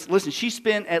 30s, listen, she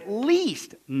spent at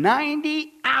least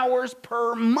 90 hours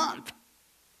per month.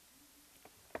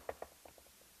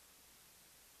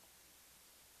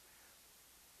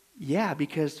 Yeah,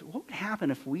 because what would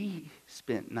happen if we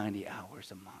spent 90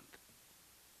 hours a month?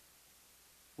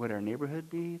 Would our neighborhood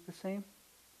be the same?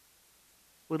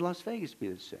 Would Las Vegas be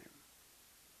the same?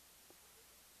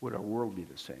 Would our world be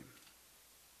the same?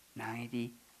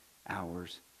 90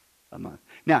 hours a month.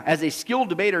 Now, as a skilled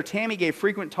debater, Tammy gave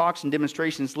frequent talks and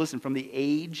demonstrations, listen, from the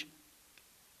age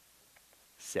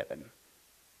 7.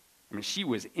 I mean, she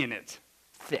was in it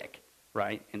thick,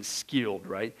 right, and skilled,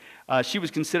 right? She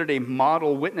was considered a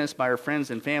model witness by her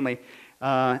friends and family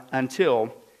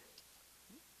until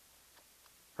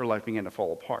her life began to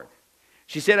fall apart.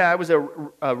 She said, I was a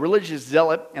religious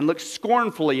zealot and looked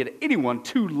scornfully at anyone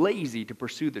too lazy to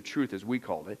pursue the truth, as we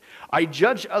called it. I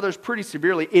judged others pretty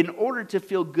severely in order to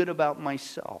feel good about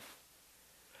myself.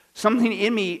 Something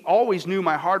in me always knew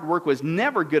my hard work was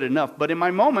never good enough, but in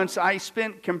my moments I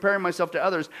spent comparing myself to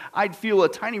others, I'd feel a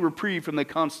tiny reprieve from the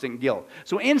constant guilt.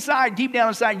 So inside, deep down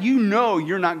inside, you know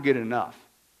you're not good enough.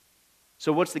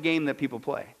 So what's the game that people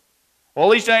play? Well,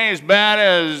 at least I ain't as bad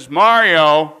as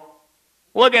Mario.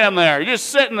 Look at him there. He's just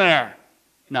sitting there.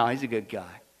 No, he's a good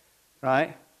guy.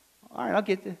 Right? All right, I'll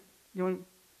get the... No,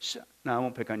 I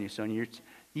won't pick on you, Sonia.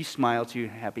 You smile too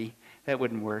happy. That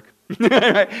wouldn't work.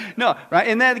 No, right?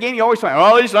 In that game, you always find,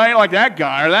 well, at least I ain't like that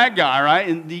guy or that guy, right?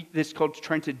 And this is called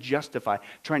trying to justify,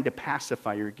 trying to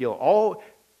pacify your guilt. Oh,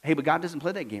 hey, but God doesn't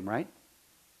play that game, right?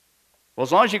 Well,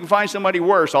 as long as you can find somebody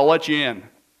worse, I'll let you in.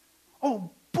 Oh,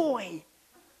 boy.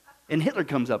 And Hitler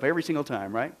comes up every single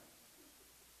time, right?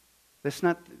 That's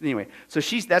not, anyway. So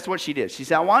that's what she did. She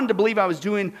said, I wanted to believe I was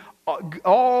doing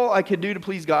all I could do to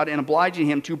please God and obliging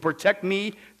Him to protect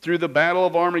me through the battle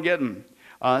of Armageddon.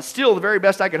 Still, the very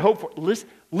best I could hope for.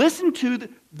 Listen to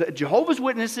the Jehovah's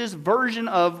Witnesses version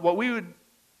of what we would,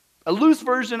 a loose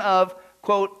version of,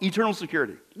 quote, eternal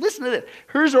security. Listen to this.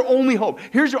 Here's our only hope.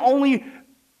 Here's our only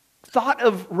thought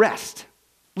of rest.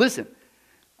 Listen.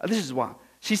 This is wild.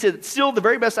 She said, still, the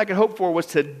very best I could hope for was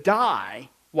to die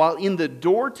while in the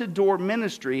door-to-door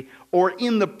ministry or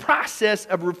in the process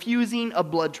of refusing a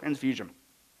blood transfusion.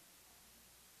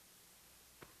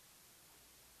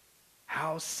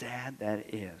 How sad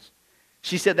that is.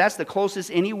 She said that's the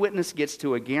closest any witness gets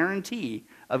to a guarantee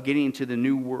of getting into the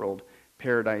new world,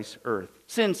 paradise, earth,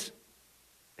 since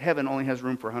heaven only has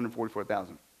room for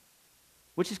 144,000,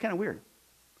 which is kind of weird.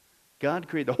 God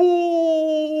created the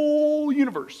whole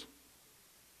universe.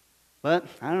 But,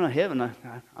 I don't know, heaven,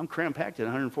 I'm cram-packed at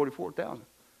 144,000.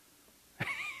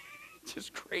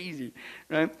 Just crazy,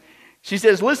 right? She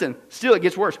says, listen, still it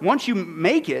gets worse. Once you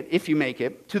make it, if you make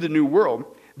it, to the new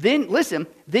world, then, listen,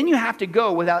 then you have to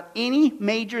go without any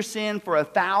major sin for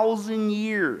 1,000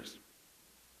 years.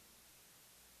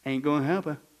 Ain't going to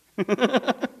happen.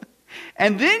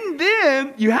 And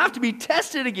then you have to be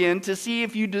tested again to see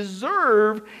if you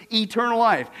deserve eternal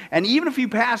life. And even if you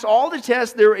pass all the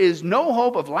tests, there is no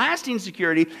hope of lasting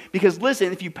security because,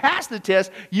 listen, if you pass the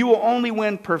test, you will only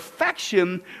win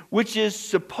perfection, which is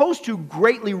supposed to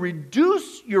greatly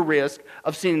reduce your risk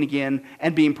of sinning again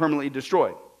and being permanently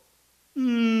destroyed.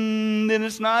 Then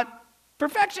it's not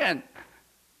perfection.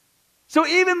 So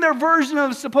even their version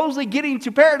of supposedly getting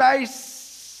to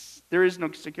paradise, there is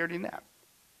no security in that.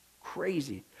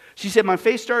 crazy. She said, my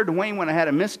faith started to wane when I had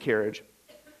a miscarriage,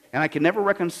 and I could never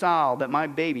reconcile that my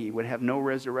baby would have no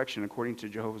resurrection according to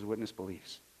Jehovah's Witness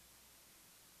beliefs.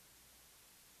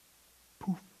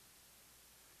 Poof.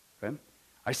 Okay?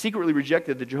 I secretly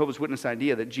rejected the Jehovah's Witness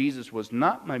idea that Jesus was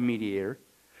not my mediator.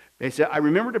 They said, I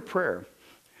remembered a prayer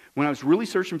when I was really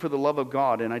searching for the love of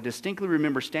God, and I distinctly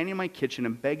remember standing in my kitchen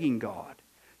and begging God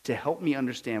to help me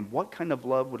understand what kind of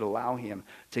love would allow him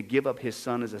to give up his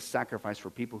son as a sacrifice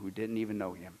for people who didn't even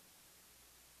know him.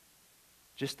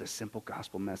 Just a simple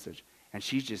gospel message. And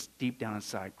she's just deep down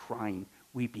inside crying,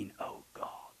 weeping, oh God,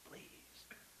 please.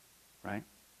 Right?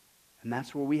 And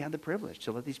that's where we had the privilege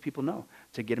to let these people know,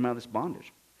 to get them out of this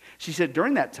bondage. She said,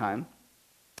 during that time,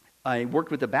 I worked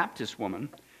with a Baptist woman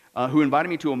who invited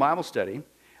me to a Bible study.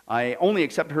 I only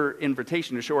accepted her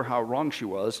invitation to show her how wrong she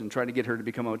was and try to get her to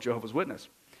become a Jehovah's Witness.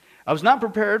 I was not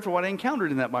prepared for what I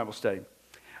encountered in that Bible study.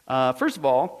 First of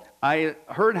all, I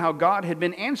heard how God had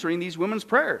been answering these women's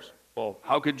prayers. Well,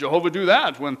 how could Jehovah do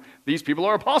that when these people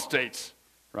are apostates,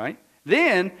 right?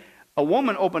 Then a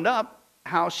woman opened up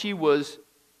how she was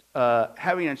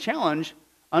having a challenge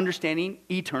understanding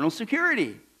eternal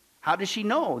security. How does she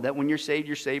know that when you're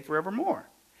saved forevermore?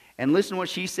 And listen to what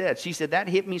she said. She said, that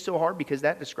hit me so hard because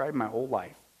that described my whole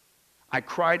life. I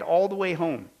cried all the way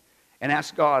home and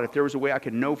asked God if there was a way I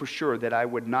could know for sure that I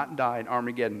would not die in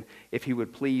Armageddon, if he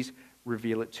would please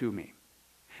reveal it to me.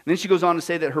 And then she goes on to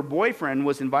say that her boyfriend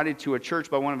was invited to a church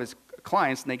by one of his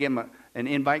clients, and they gave him an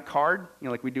invite card,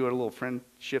 like we do at a little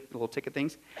friendship, little ticket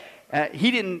things.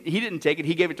 He didn't take it.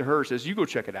 He gave it to her. Says, you go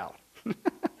check it out.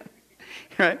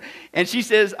 Right? And she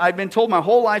says, I've been told my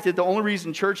whole life that the only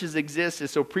reason churches exist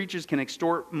is so preachers can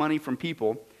extort money from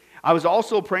people. I was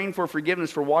also praying for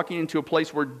forgiveness for walking into a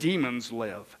place where demons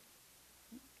live.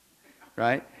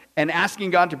 Right? And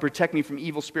asking God to protect me from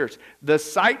evil spirits. The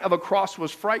sight of a cross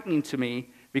was frightening to me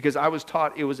because I was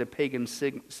taught it was a pagan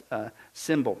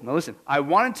symbol. Now listen, I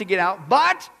wanted to get out,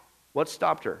 but what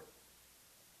stopped her?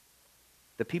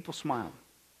 The people smiled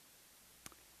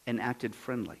and acted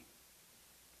friendly.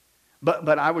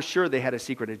 But I was sure they had a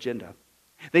secret agenda.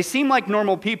 They seemed like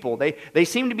normal people. They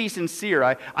seemed to be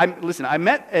sincere. Listen, I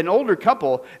met an older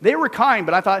couple. They were kind,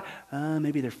 but I thought,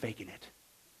 maybe they're faking it.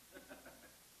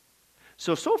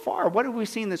 So far, what have we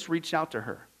seen that's reached out to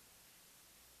her?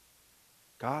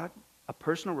 God, a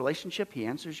personal relationship, he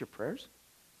answers your prayers.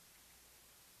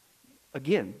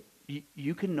 Again,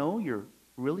 you can know you're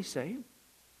really saved.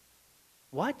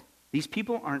 What? These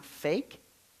people aren't fake?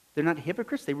 They're not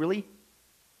hypocrites? They really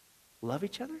love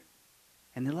each other?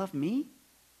 And they love me?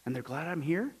 And they're glad I'm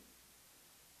here?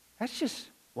 That's just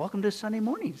welcome to Sunday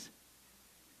mornings.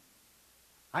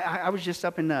 I was just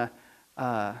up in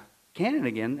Canada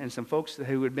again, and some folks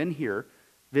who had been here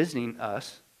visiting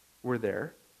us were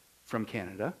there from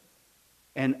Canada.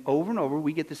 And over,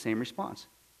 we get the same response.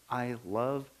 I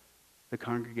love the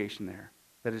congregation there.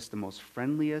 That is the most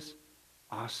friendliest,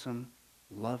 awesome,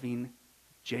 loving,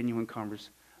 genuine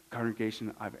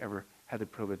congregation I've ever had the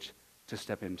privilege to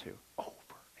step into.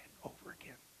 Over and over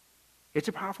again. It's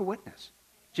a powerful witness.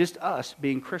 Just us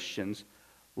being Christians,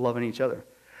 loving each other.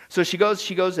 So she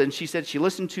goes, and she said she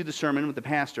listened to the sermon with the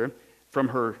pastor from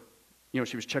her,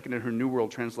 she was checking in her New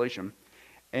World Translation.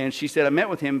 And she said, I met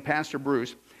with him, Pastor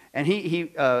Bruce, and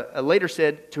he later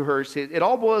said to her, it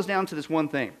all boils down to this one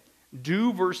thing,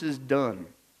 do versus done.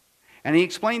 And he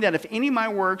explained that if any of my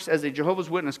works as a Jehovah's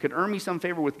Witness could earn me some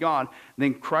favor with God,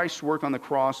 then Christ's work on the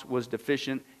cross was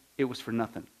deficient. It was for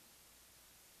nothing.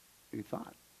 You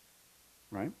thought,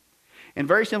 right? In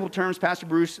very simple terms, Pastor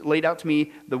Bruce laid out to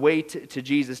me the way to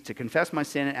Jesus to confess my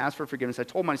sin and ask for forgiveness. I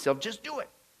told myself, just do it.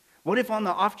 What if on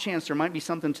the off chance there might be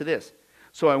something to this?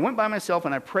 So I went by myself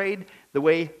and I prayed the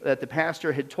way that the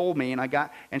pastor had told me,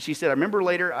 and she said, I remember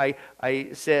later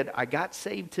I said, I got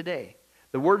saved today.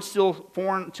 The word's still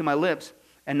foreign to my lips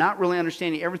and not really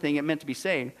understanding everything it meant to be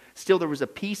saved. Still, there was a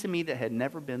piece of me that had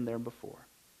never been there before.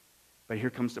 But here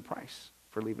comes the price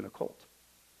for leaving a cult.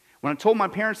 When I told my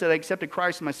parents that I accepted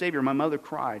Christ as my Savior, my mother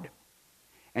cried.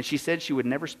 And she said she would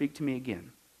never speak to me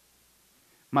again.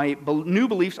 My new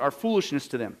beliefs are foolishness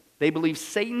to them. They believe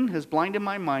Satan has blinded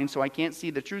my mind so I can't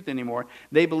see the truth anymore.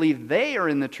 They believe they are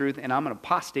in the truth and I'm an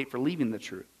apostate for leaving the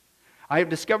truth. I have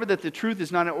discovered that the truth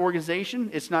is not an organization,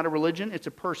 it's not a religion, it's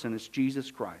a person, it's Jesus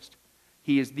Christ.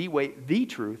 He is the way, the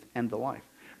truth, and the life.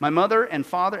 My mother and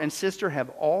father and sister have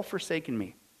all forsaken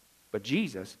me, but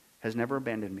Jesus has never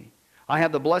abandoned me. I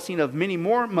have the blessing of many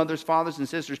more mothers, fathers, and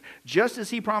sisters, just as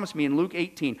he promised me in Luke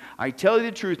 18. I tell you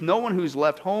the truth, no one who's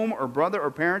left home or brother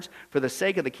or parents for the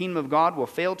sake of the kingdom of God will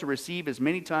fail to receive as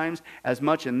many times as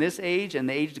much in this age and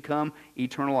the age to come,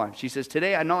 eternal life. She says,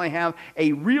 today I not only have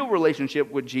a real relationship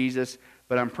with Jesus,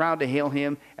 but I'm proud to hail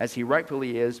him as he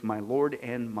rightfully is, my Lord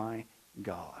and my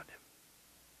God.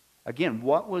 Again,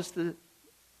 what was the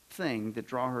thing that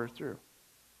drew her through?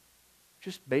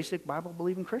 Just basic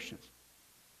Bible-believing Christians.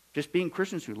 Just being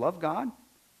Christians who love God,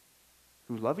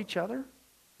 who love each other,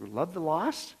 who love the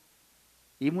lost,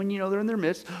 even when you know they're in their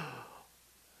midst.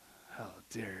 How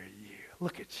dare you?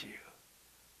 Look at you.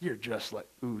 You're just like,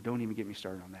 ooh, don't even get me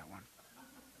started on that one.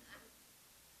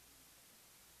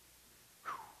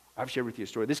 I've shared with you a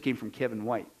story. This came from Kevin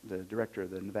White, the director of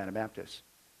the Nevada Baptist.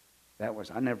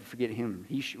 I'll never forget him.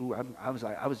 I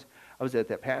was at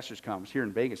that pastor's conference here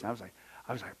in Vegas, and I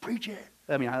was like, preach it.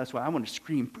 I mean, that's why I wanted to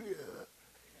scream.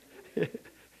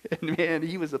 And man,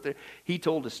 he was up there. He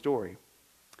told a story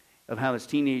of how his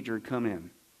teenager had come in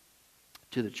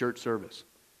to the church service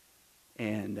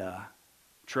and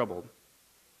troubled,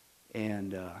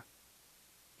 and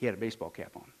he had a baseball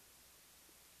cap on.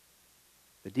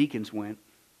 The deacons went,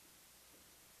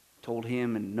 told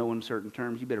him in no uncertain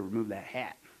terms, you better remove that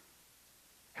hat.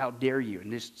 How dare you?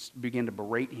 And just began to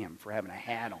berate him for having a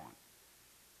hat on.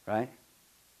 Right?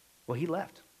 Well, he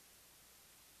left.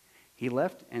 He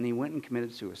left and he went and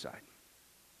committed suicide.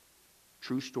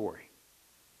 True story.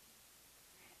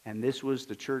 And this was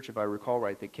the church, if I recall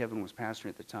right, that Kevin was pastoring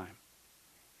at the time.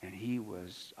 And he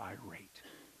was irate.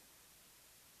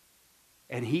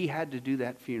 And he had to do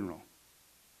that funeral.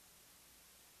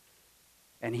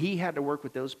 And he had to work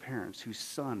with those parents whose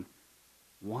son,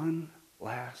 one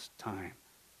last time,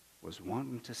 was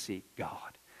wanting to seek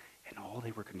God. And all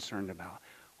they were concerned about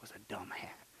was a dumb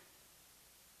hat.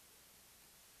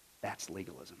 That's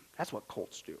legalism. That's what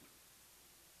cults do.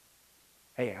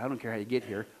 Hey, I don't care how you get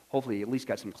here. Hopefully you at least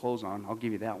got some clothes on. I'll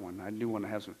give you that one. I do want to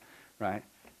have some, right?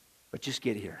 But just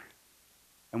get here.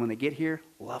 And when they get here,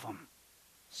 love them.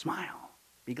 Smile.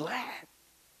 Be glad.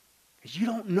 Because you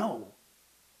don't know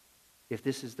if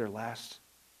this is their last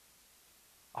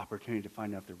opportunity to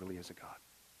find out if there really is a God.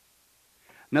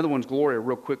 Another one's Gloria,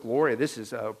 real quick. Gloria, this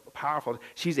is powerful.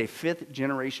 She's a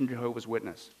fifth-generation Jehovah's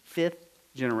Witness. Fifth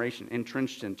generation,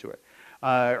 entrenched into it.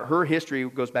 Her history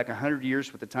goes back 100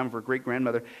 years with the time of her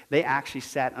great-grandmother. They actually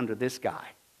sat under this guy,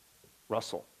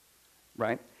 Russell,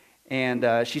 right?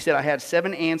 And she said, I had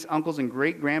 7 aunts, uncles, and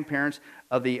great-grandparents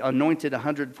of the anointed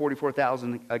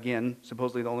 144,000, again,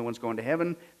 supposedly the only ones going to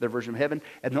heaven, their version of heaven,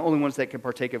 and the only ones that could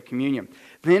partake of communion.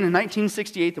 Then in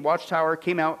 1968, the Watchtower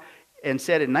came out and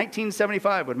said in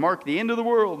 1975 would mark the end of the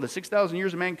world, the 6,000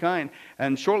 years of mankind.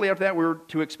 And shortly after that, we were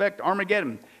to expect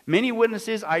Armageddon. Many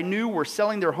witnesses I knew were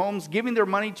selling their homes, giving their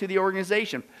money to the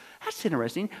organization. That's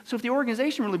interesting. So if the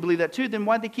organization really believed that too, then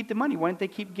why'd they keep the money? Why didn't they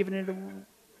keep giving it away?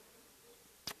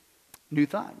 New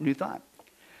thought.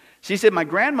 She said, my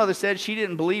grandmother said she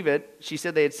didn't believe it. She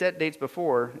said they had set dates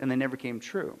before, and they never came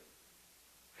true.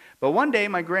 But one day,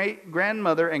 my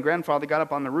great-grandmother and grandfather got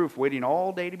up on the roof, waiting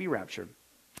all day to be raptured.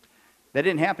 That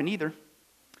didn't happen either.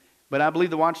 But I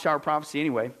believe the Watchtower prophecy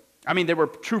anyway. I mean, they were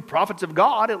true prophets of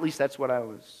God. At least that's what I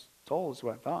was told. That's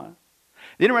what I thought.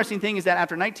 The interesting thing is that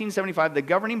after 1975, the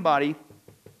governing body,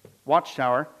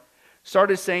 Watchtower,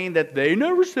 started saying that they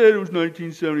never said it was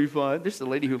 1975. This is the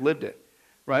lady who lived it,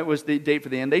 right? Was the date for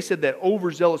the end. They said that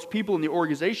overzealous people in the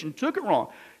organization took it wrong.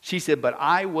 She said, but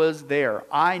I was there.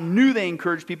 I knew they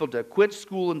encouraged people to quit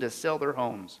school and to sell their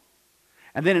homes.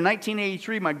 And then in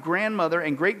 1983, my grandmother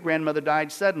and great-grandmother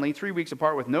died suddenly, 3 weeks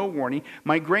apart with no warning.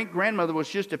 My great-grandmother was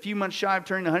just a few months shy of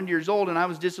turning 100 years old, and I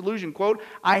was disillusioned. Quote,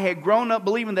 I had grown up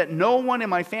believing that no one in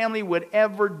my family would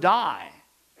ever die.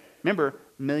 Remember,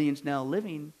 millions now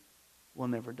living will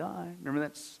never die. Remember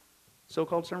that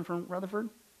so-called sermon from Rutherford?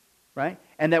 Right?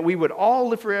 And that we would all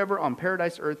live forever on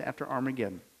paradise earth after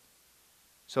Armageddon.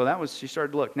 So she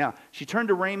started to look. Now, she turned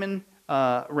to Raymond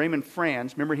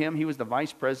Franz. Remember him? He was the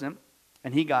vice president.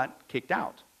 And he got kicked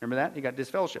out. Remember that? He got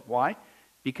disfellowship. Why?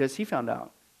 Because he found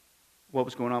out what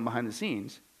was going on behind the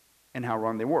scenes and how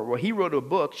wrong they were. Well, he wrote a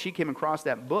book. She came across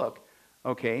that book,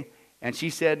 okay, and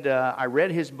she said, I read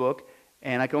his book,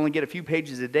 and I could only get a few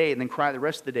pages a day and then cry the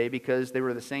rest of the day because they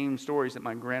were the same stories that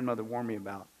my grandmother warned me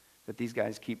about, that these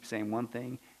guys keep saying one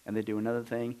thing and they do another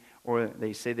thing, or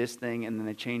they say this thing and then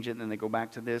they change it and then they go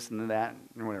back to this and then that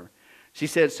and whatever. She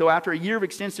said, so after a year of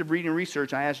extensive reading and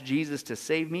research, I asked Jesus to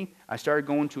save me. I started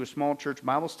going to a small church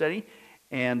Bible study,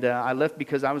 and I left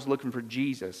because I was looking for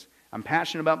Jesus. I'm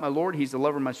passionate about my Lord. He's the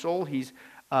lover of my soul.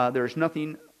 There's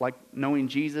nothing like knowing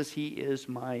Jesus. He is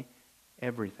my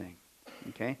everything.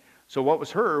 Okay? So what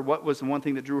was the one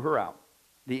thing that drew her out?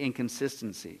 The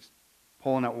inconsistencies.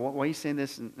 Pulling out, why are you saying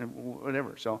this, and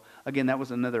whatever. So again, that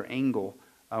was another angle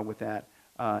with that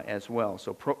as well.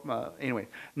 So anyway,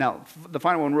 now the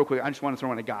final one real quick, I just want to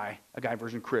throw in a guy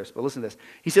version, Chris, but listen to this.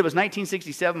 He said, it was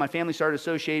 1967, my family started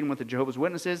associating with the Jehovah's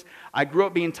Witnesses. I grew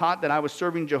up being taught that I was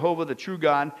serving Jehovah, the true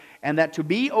God, and that to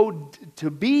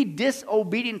be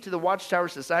disobedient to the Watchtower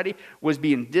Society was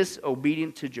being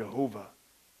disobedient to Jehovah.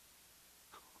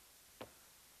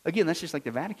 Again, that's just like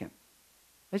the Vatican.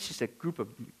 That's just a group of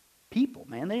people,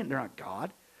 man. They're not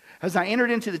God. As I entered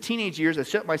into the teenage years, I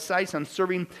set my sights on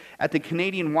serving at the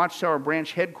Canadian Watchtower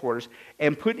branch headquarters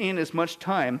and put in as much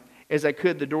time as I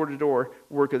could the door-to-door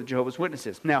work of the Jehovah's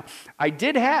Witnesses. Now, I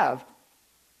did have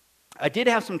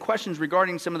some questions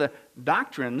regarding some of the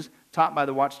doctrines taught by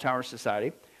the Watchtower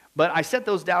Society, but I set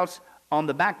those doubts on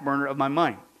the back burner of my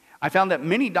mind. I found that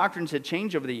many doctrines had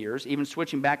changed over the years, even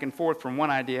switching back and forth from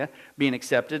one idea being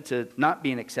accepted to not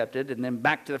being accepted, and then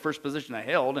back to the first position I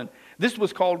held. And this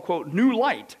was called, quote, new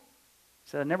light.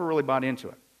 So I never really bought into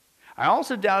it. I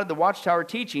also doubted the Watchtower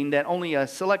teaching that only a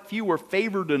select few were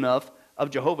favored enough of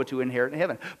Jehovah to inherit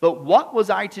heaven. But what was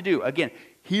I to do? Again,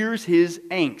 here's his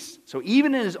angst. So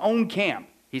even in his own camp,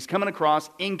 he's coming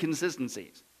across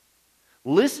inconsistencies.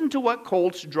 Listen to what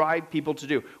cults drive people to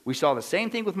do. We saw the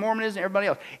same thing with Mormonism and everybody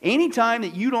else. Anytime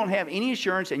that you don't have any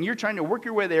assurance and you're trying to work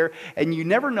your way there and you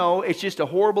never know, it's just a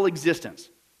horrible existence.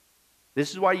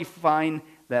 This is why you find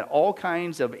that all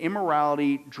kinds of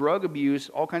immorality, drug abuse,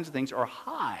 all kinds of things are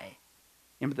high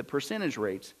in the percentage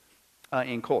rates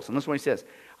in cults. And listen to what he says.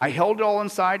 I held it all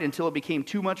inside until it became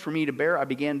too much for me to bear. I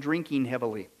began drinking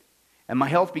heavily, and my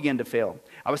health began to fail.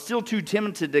 I was still too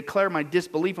timid to declare my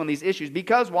disbelief on these issues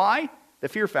because why? The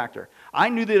fear factor. I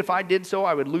knew that if I did so,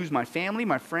 I would lose my family,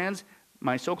 my friends,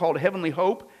 my so-called heavenly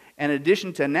hope, in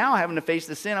addition to now having to face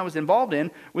the sin I was involved in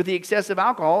with the excessive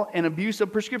alcohol and abuse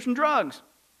of prescription drugs.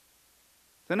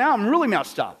 So now I'm really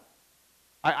messed up.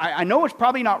 I know it's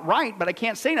probably not right, but I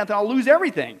can't say nothing. I'll lose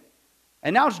everything.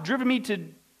 And now it's driven me to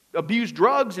abuse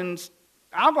drugs and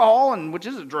alcohol, and which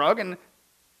is a drug. And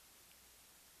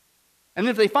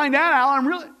if they find that out, I'm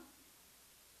really...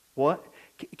 What?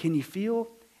 Can you feel...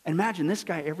 Imagine this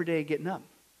guy every day getting up.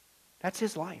 That's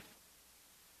his life.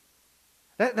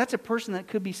 That's a person that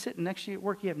could be sitting next to you at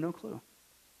work. You have no clue.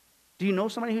 Do you know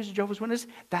somebody who's a Jehovah's Witness?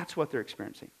 That's what they're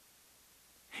experiencing.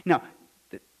 Now,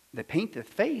 they paint the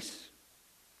face.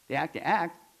 They act the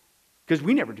act. Because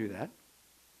we never do that.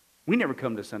 We never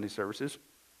come to Sunday services.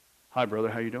 Hi,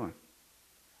 brother. How you doing?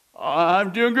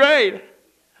 I'm doing great.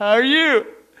 How are you?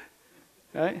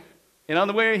 Right? And on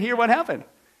the way here, what happened?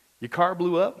 Your car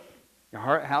blew up.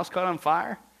 Your house caught on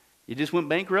fire. You just went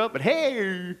bankrupt, but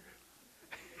hey,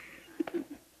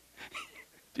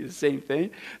 do the same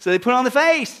thing. So they put on the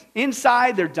face.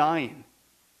 Inside, they're dying.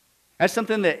 That's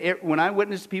something that when I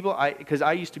witness people, because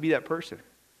I used to be that person,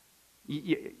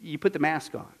 you put the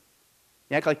mask on.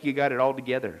 You act like you got it all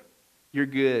together. You're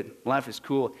good. Life is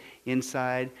cool.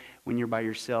 Inside, when you're by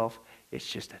yourself, it's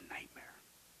just a nightmare.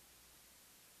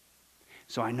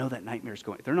 So I know that nightmare is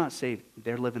going. They're not saved.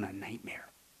 They're living a nightmare.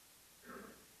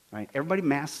 Right? Everybody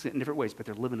masks it in different ways, but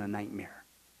they're living a nightmare.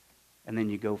 And then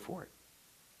you go for it.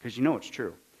 Because you know it's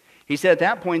true. He said at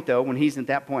that point, though, when he's at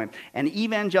that point, an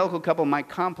evangelical couple in my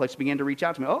complex began to reach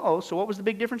out to me. So what was the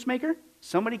big difference maker?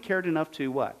 Somebody cared enough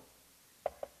to what?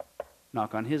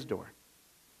 Knock on his door.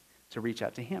 To reach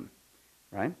out to him.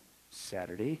 Right?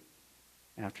 Saturday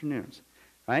afternoons.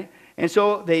 Right? And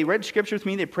so they read scripture with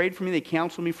me. They prayed for me. They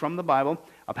counseled me from the Bible.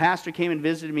 A pastor came and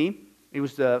visited me. He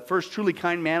was the first truly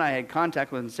kind man I had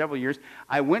contact with in several years.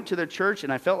 I went to their church,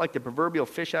 and I felt like the proverbial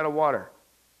fish out of water.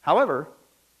 However,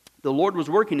 the Lord was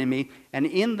working in me, and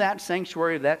in that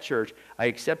sanctuary of that church, I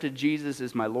accepted Jesus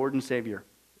as my Lord and Savior.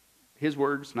 His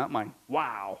words, not mine.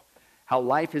 Wow. How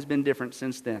life has been different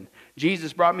since then.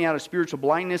 Jesus brought me out of spiritual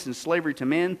blindness and slavery to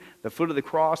men, the foot of the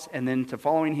cross, and then to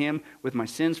following him with my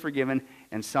sins forgiven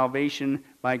and salvation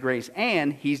by grace.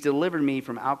 And he's delivered me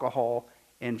from alcohol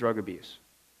and drug abuse.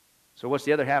 So what's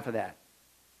the other half of that?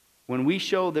 When we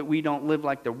show that we don't live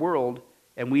like the world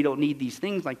and we don't need these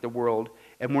things like the world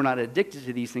and we're not addicted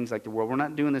to these things like the world, we're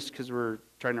not doing this because we're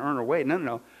trying to earn our way.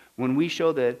 No. When we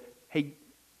show that, hey,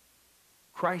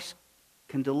 Christ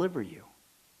can deliver you.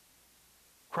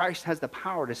 Christ has the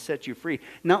power to set you free,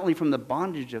 not only from the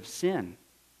bondage of sin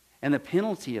and the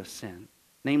penalty of sin,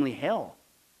 namely hell.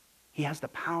 He has the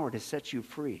power to set you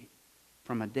free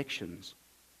from addictions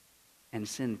and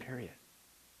sin, period.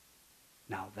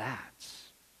 Now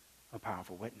that's a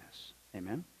powerful witness.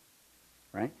 Amen?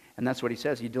 right? And that's what he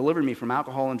says. He delivered me from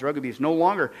alcohol and drug abuse. No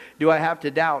longer do I have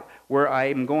to doubt where I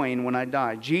am going when I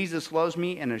die. Jesus loves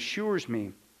me and assures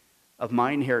me of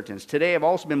my inheritance. Today, I've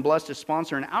also been blessed to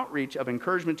sponsor an outreach of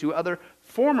encouragement to other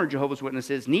former Jehovah's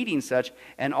Witnesses needing such,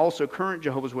 and also current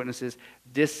Jehovah's Witnesses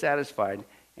dissatisfied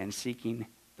and seeking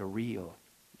the real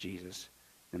Jesus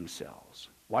themselves.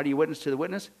 Why do you witness to the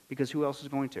witness? Because who else is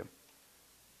going to?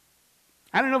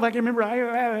 I don't know if I can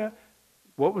remember.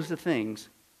 What was the things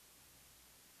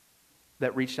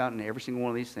that reached out into every single one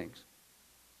of these things?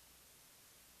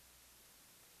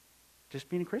 Just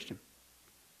being a Christian.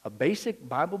 A basic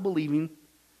Bible-believing.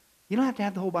 You don't have to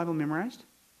have the whole Bible memorized.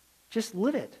 Just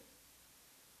live it.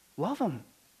 Love them.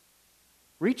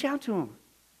 Reach out to them.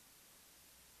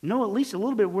 Know at least a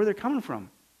little bit where they're coming from.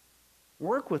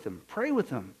 Work with them. Pray with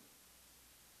them.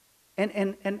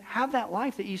 And have that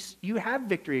life that you have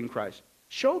victory in Christ.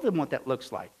 Show them what that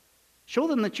looks like. Show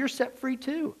them that you're set free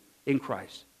too in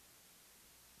Christ.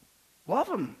 Love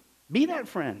them. Be that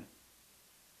friend.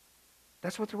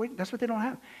 That's what they're waiting. That's what they don't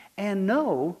have. And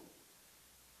know,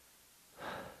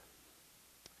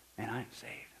 man, I am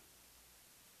saved.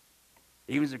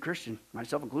 Even as a Christian,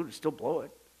 myself included, still blow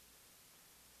it.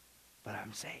 But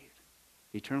I'm saved.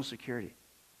 Eternal security.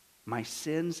 My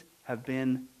sins have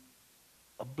been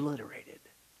obliterated.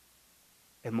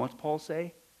 And what's Paul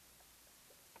say?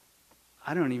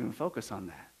 I don't even focus on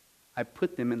that. I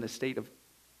put them in the state of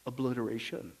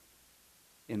obliteration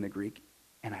in the Greek,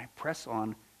 and I press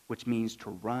on, which means to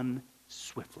run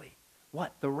swiftly.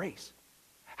 What? The race.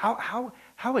 How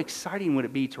exciting would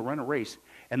it be to run a race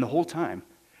and the whole time,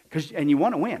 and you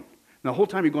want to win, and the whole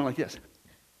time you're going like this.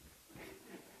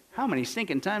 How many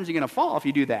stinking times are you going to fall if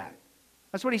you do that?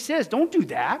 That's what he says. Don't do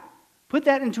that. Put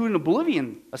that into an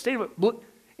oblivion, a state of oblivion.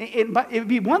 It would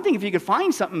be one thing if you could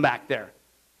find something back there.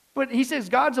 But he says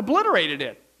God's obliterated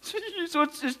it. So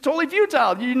it's just totally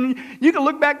futile. You can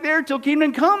look back there till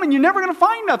kingdom come and you're never going to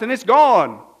find nothing. It's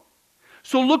gone.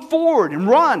 So look forward and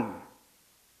run.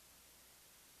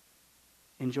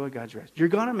 Enjoy God's rest. You're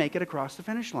going to make it across the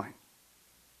finish line.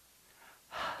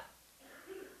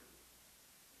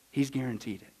 He's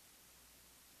guaranteed it.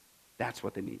 That's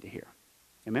what they need to hear.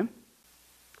 Amen?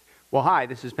 Well, hi,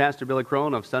 this is Pastor Billy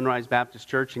Crone of Sunrise Baptist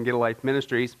Church and Get a Life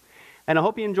Ministries, and I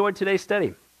hope you enjoyed today's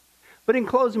study. But in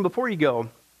closing, before you go,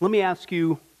 let me ask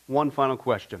you one final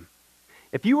question.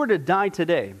 If you were to die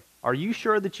today, are you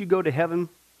sure that you go to heaven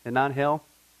and not hell?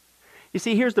 You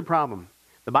see, here's the problem.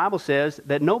 The Bible says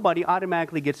that nobody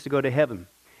automatically gets to go to heaven,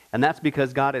 and that's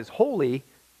because God is holy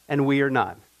and we are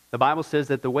not. The Bible says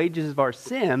that the wages of our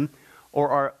sin or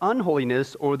our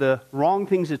unholiness or the wrong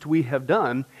things that we have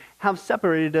done have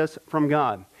separated us from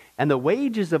God. And the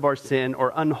wages of our sin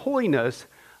or unholiness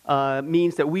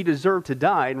means that we deserve to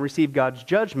die and receive God's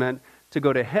judgment to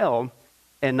go to hell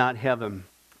and not heaven.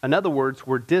 In other words,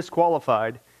 we're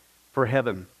disqualified for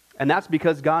heaven. And that's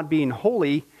because God being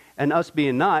holy and us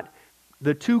being not,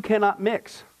 the two cannot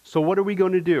mix. So what are we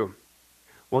going to do?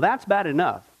 Well, that's bad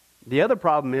enough. The other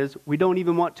problem is we don't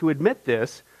even want to admit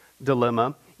this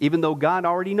dilemma, even though God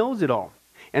already knows it all.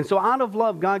 And so out of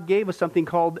love, God gave us something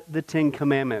called the Ten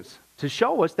Commandments to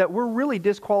show us that we're really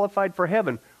disqualified for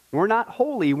heaven. We're not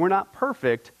holy. We're not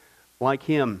perfect like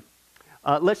Him.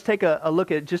 Let's take a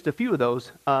look at just a few of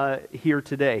those here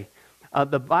today.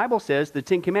 The Bible says, the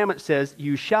Ten Commandments says,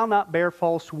 you shall not bear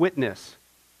false witness.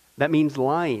 That means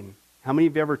lying. How many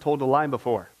of you ever told a lie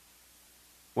before?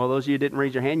 Well, those of you who didn't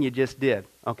raise your hand, you just did.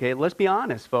 Okay, let's be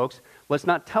honest, folks. Let's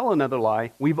not tell another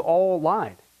lie. We've all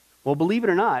lied. Well, believe it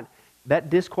or not, that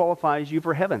disqualifies you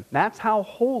for heaven. That's how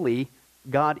holy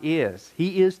God is.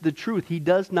 He is the truth. He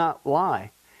does not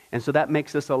lie. And so that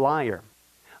makes us a liar.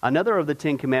 Another of the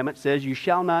Ten Commandments says, you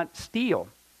shall not steal.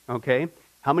 Okay?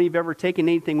 How many of you have ever taken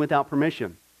anything without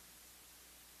permission?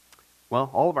 Well,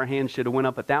 all of our hands should have went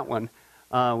up at that one.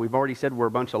 We've already said we're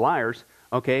a bunch of liars.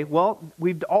 Okay, well,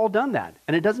 we've all done that.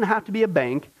 And it doesn't have to be a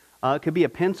bank. It could be a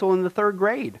pencil in the 3rd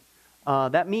grade.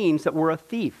 That means that we're a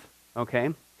thief. Okay?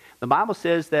 The Bible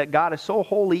says that God is so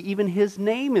holy, even His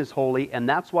name is holy. And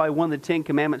that's why one of the Ten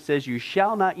Commandments says, you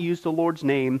shall not use the Lord's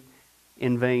name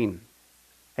in vain.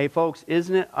 Hey, folks,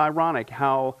 isn't it ironic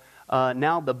how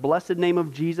now the blessed name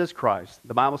of Jesus Christ,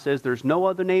 the Bible says there's no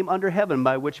other name under heaven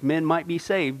by which men might be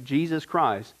saved, Jesus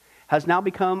Christ, has now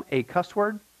become a cuss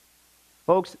word?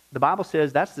 Folks, the Bible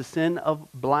says that's the sin of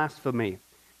blasphemy,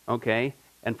 okay?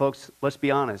 And folks, let's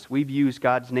be honest. We've used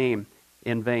God's name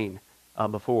in vain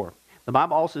before. The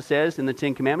Bible also says in the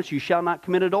Ten Commandments, you shall not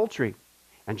commit adultery.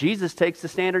 And Jesus takes the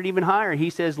standard even higher. He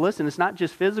says, listen, it's not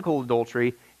just physical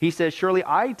adultery. He says, surely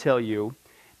I tell you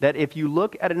that if you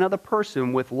look at another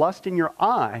person with lust in your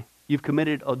eye, you've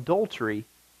committed adultery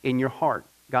in your heart.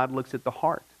 God looks at the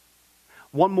heart.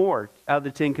 One more out of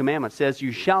the 10 Commandments says,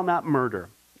 you shall not murder.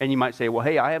 And you might say, well,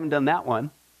 hey, I haven't done that one.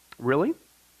 Really?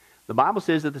 The Bible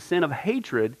says that the sin of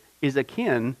hatred is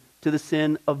akin to the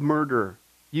sin of murder.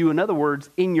 You, in other words,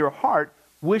 in your heart,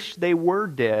 wish they were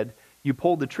dead. You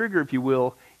pulled the trigger, if you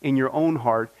will, in your own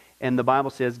heart. And the Bible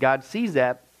says God sees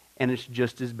that, and it's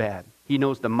just as bad. He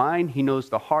knows the mind, He knows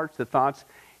the hearts, the thoughts,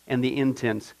 and the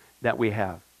intents that we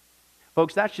have.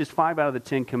 Folks, that's just 5 out of the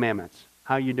 10 Commandments.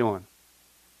 How you doing?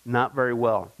 Not very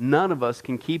well. None of us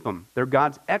can keep them. They're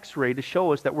God's x-ray to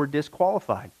show us that we're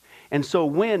disqualified. And so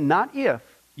when, not if,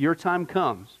 your time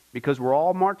comes, because we're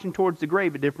all marching towards the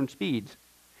grave at different speeds,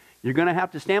 you're going to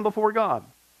have to stand before God.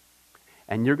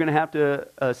 And you're going to have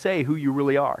to say who you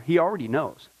really are. He already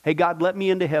knows. Hey, God, let me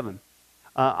into heaven.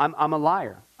 I'm a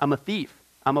liar. I'm a thief.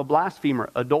 I'm a blasphemer,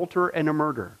 adulterer, and a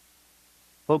murderer.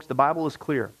 Folks, the Bible is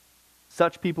clear.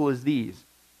 Such people as these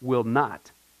will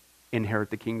not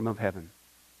inherit the kingdom of heaven.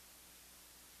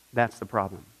 That's the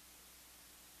problem.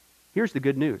 Here's the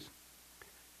good news.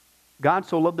 God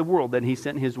so loved the world that He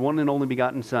sent His one and only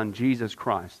begotten Son, Jesus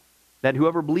Christ, that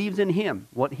whoever believes in Him,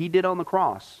 what He did on the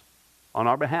cross on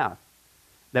our behalf,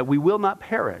 that we will not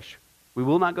perish, we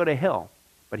will not go to hell,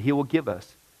 but He will give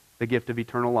us the gift of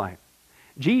eternal life.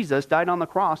 Jesus died on the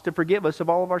cross to forgive us of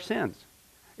all of our sins.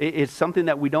 It's something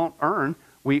that we don't earn.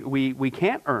 We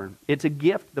can't earn. It's a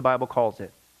gift, the Bible calls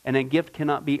it, and a gift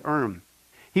cannot be earned.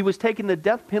 He was taking the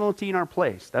death penalty in our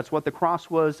place. That's what the cross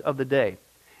was of the day.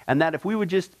 And that if we would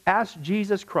just ask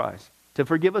Jesus Christ to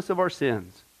forgive us of our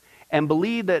sins and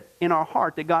believe that in our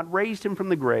heart that God raised Him from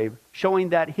the grave, showing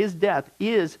that His death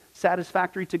is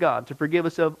satisfactory to God to forgive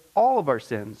us of all of our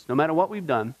sins, no matter what we've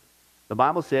done, the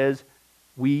Bible says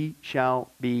we shall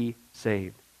be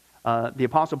saved. The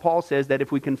Apostle Paul says that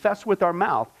if we confess with our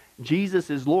mouth Jesus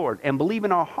is Lord and believe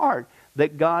in our heart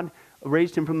that God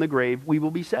raised Him from the grave, we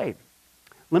will be saved.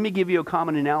 Let me give you a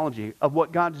common analogy of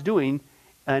what God's doing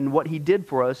and what He did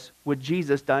for us with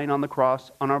Jesus dying on the cross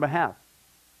on our behalf.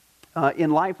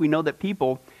 In life, we know that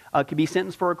people can be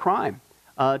sentenced for a crime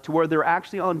to where they're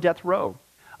actually on death row.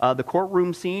 The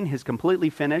courtroom scene has completely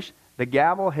finished. The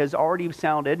gavel has already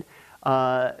sounded.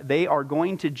 They are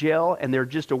going to jail, and they're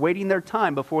just awaiting their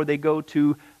time before they go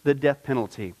to the death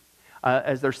penalty.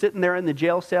 As they're sitting there in the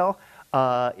jail cell,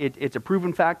 it's a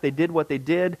proven fact they did what they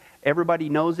did. Everybody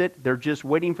knows it. They're just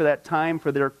waiting for that time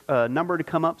for their number to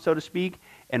come up, so to speak,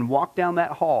 and walk down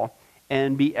that hall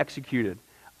and be executed.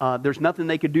 There's nothing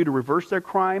they could do to reverse their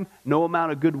crime. No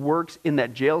amount of good works in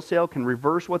that jail cell can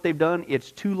reverse what they've done.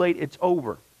 It's too late. It's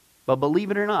over. But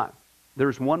believe it or not,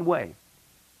 there's one way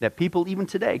that people even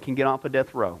today can get off a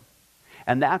death row.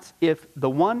 And that's if the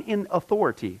one in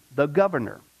authority, the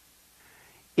governor,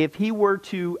 if he were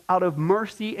to, out of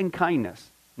mercy and kindness,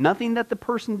 nothing that the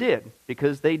person did,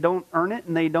 because they don't earn it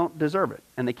and they don't deserve it,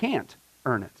 and they can't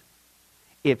earn it.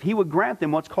 If he would grant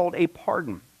them what's called a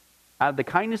pardon, out of the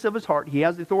kindness of his heart, he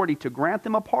has the authority to grant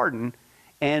them a pardon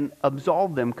and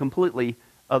absolve them completely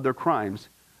of their crimes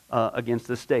against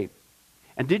the state.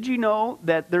 And did you know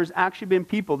that there's actually been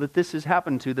people that this has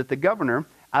happened to, that the governor,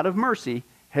 out of mercy,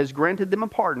 has granted them a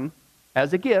pardon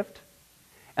as a gift,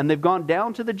 and they've gone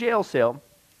down to the jail cell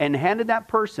and handed that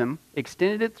person,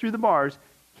 extended it through the bars,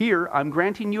 here, I'm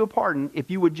granting you a pardon. If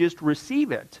you would just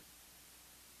receive it,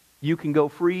 you can go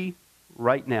free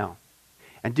right now.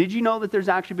 And did you know that there's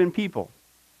actually been people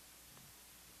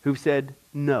who've said,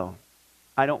 no,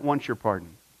 I don't want your pardon.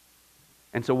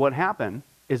 And so what happened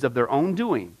is of their own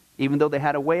doing, even though they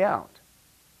had a way out,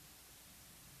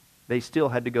 they still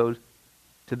had to go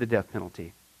to the death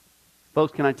penalty.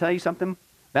 Folks, can I tell you something?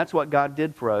 That's what God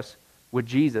did for us with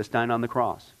Jesus dying on the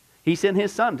cross. He sent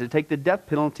His Son to take the death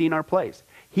penalty in our place.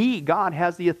 God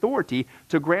has the authority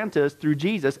to grant us through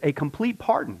Jesus a complete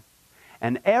pardon.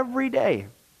 And every day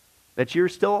that you're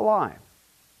still alive,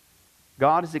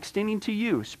 God is extending to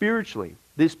you spiritually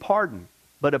this pardon.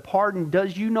 But a pardon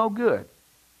does you no good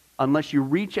unless you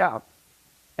reach out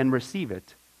and receive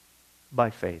it by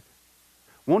faith.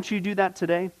 Won't you do that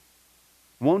today?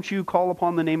 Won't you call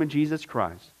upon the name of Jesus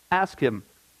Christ? Ask Him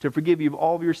to forgive you of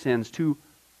all of your sins, to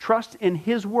trust in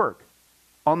His work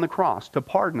on the cross to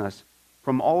pardon us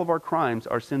from all of our crimes,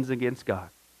 our sins against God.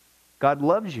 God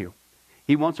loves you.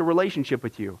 He wants a relationship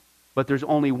with you. But there's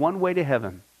only one way to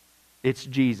heaven. It's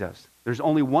Jesus. There's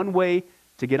only one way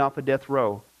to get off a death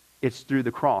row. It's through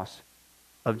the cross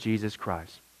of Jesus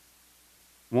Christ.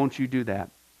 Won't you do that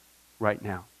right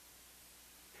now?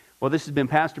 Well, this has been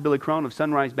Pastor Billy Crone of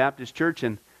Sunrise Baptist Church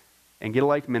and Get a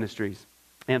Life Ministries.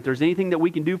 And if there's anything that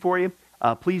we can do for you,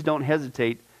 please don't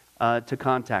hesitate to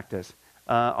contact us.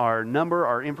 Our number,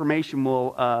 our information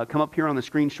will come up here on the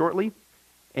screen shortly.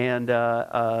 And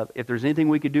if there's anything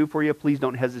we could do for you, please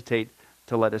don't hesitate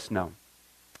to let us know.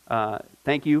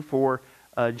 Thank you for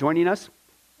joining us.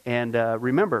 And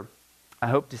remember, I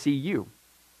hope to see you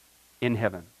in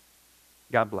heaven.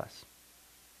 God bless.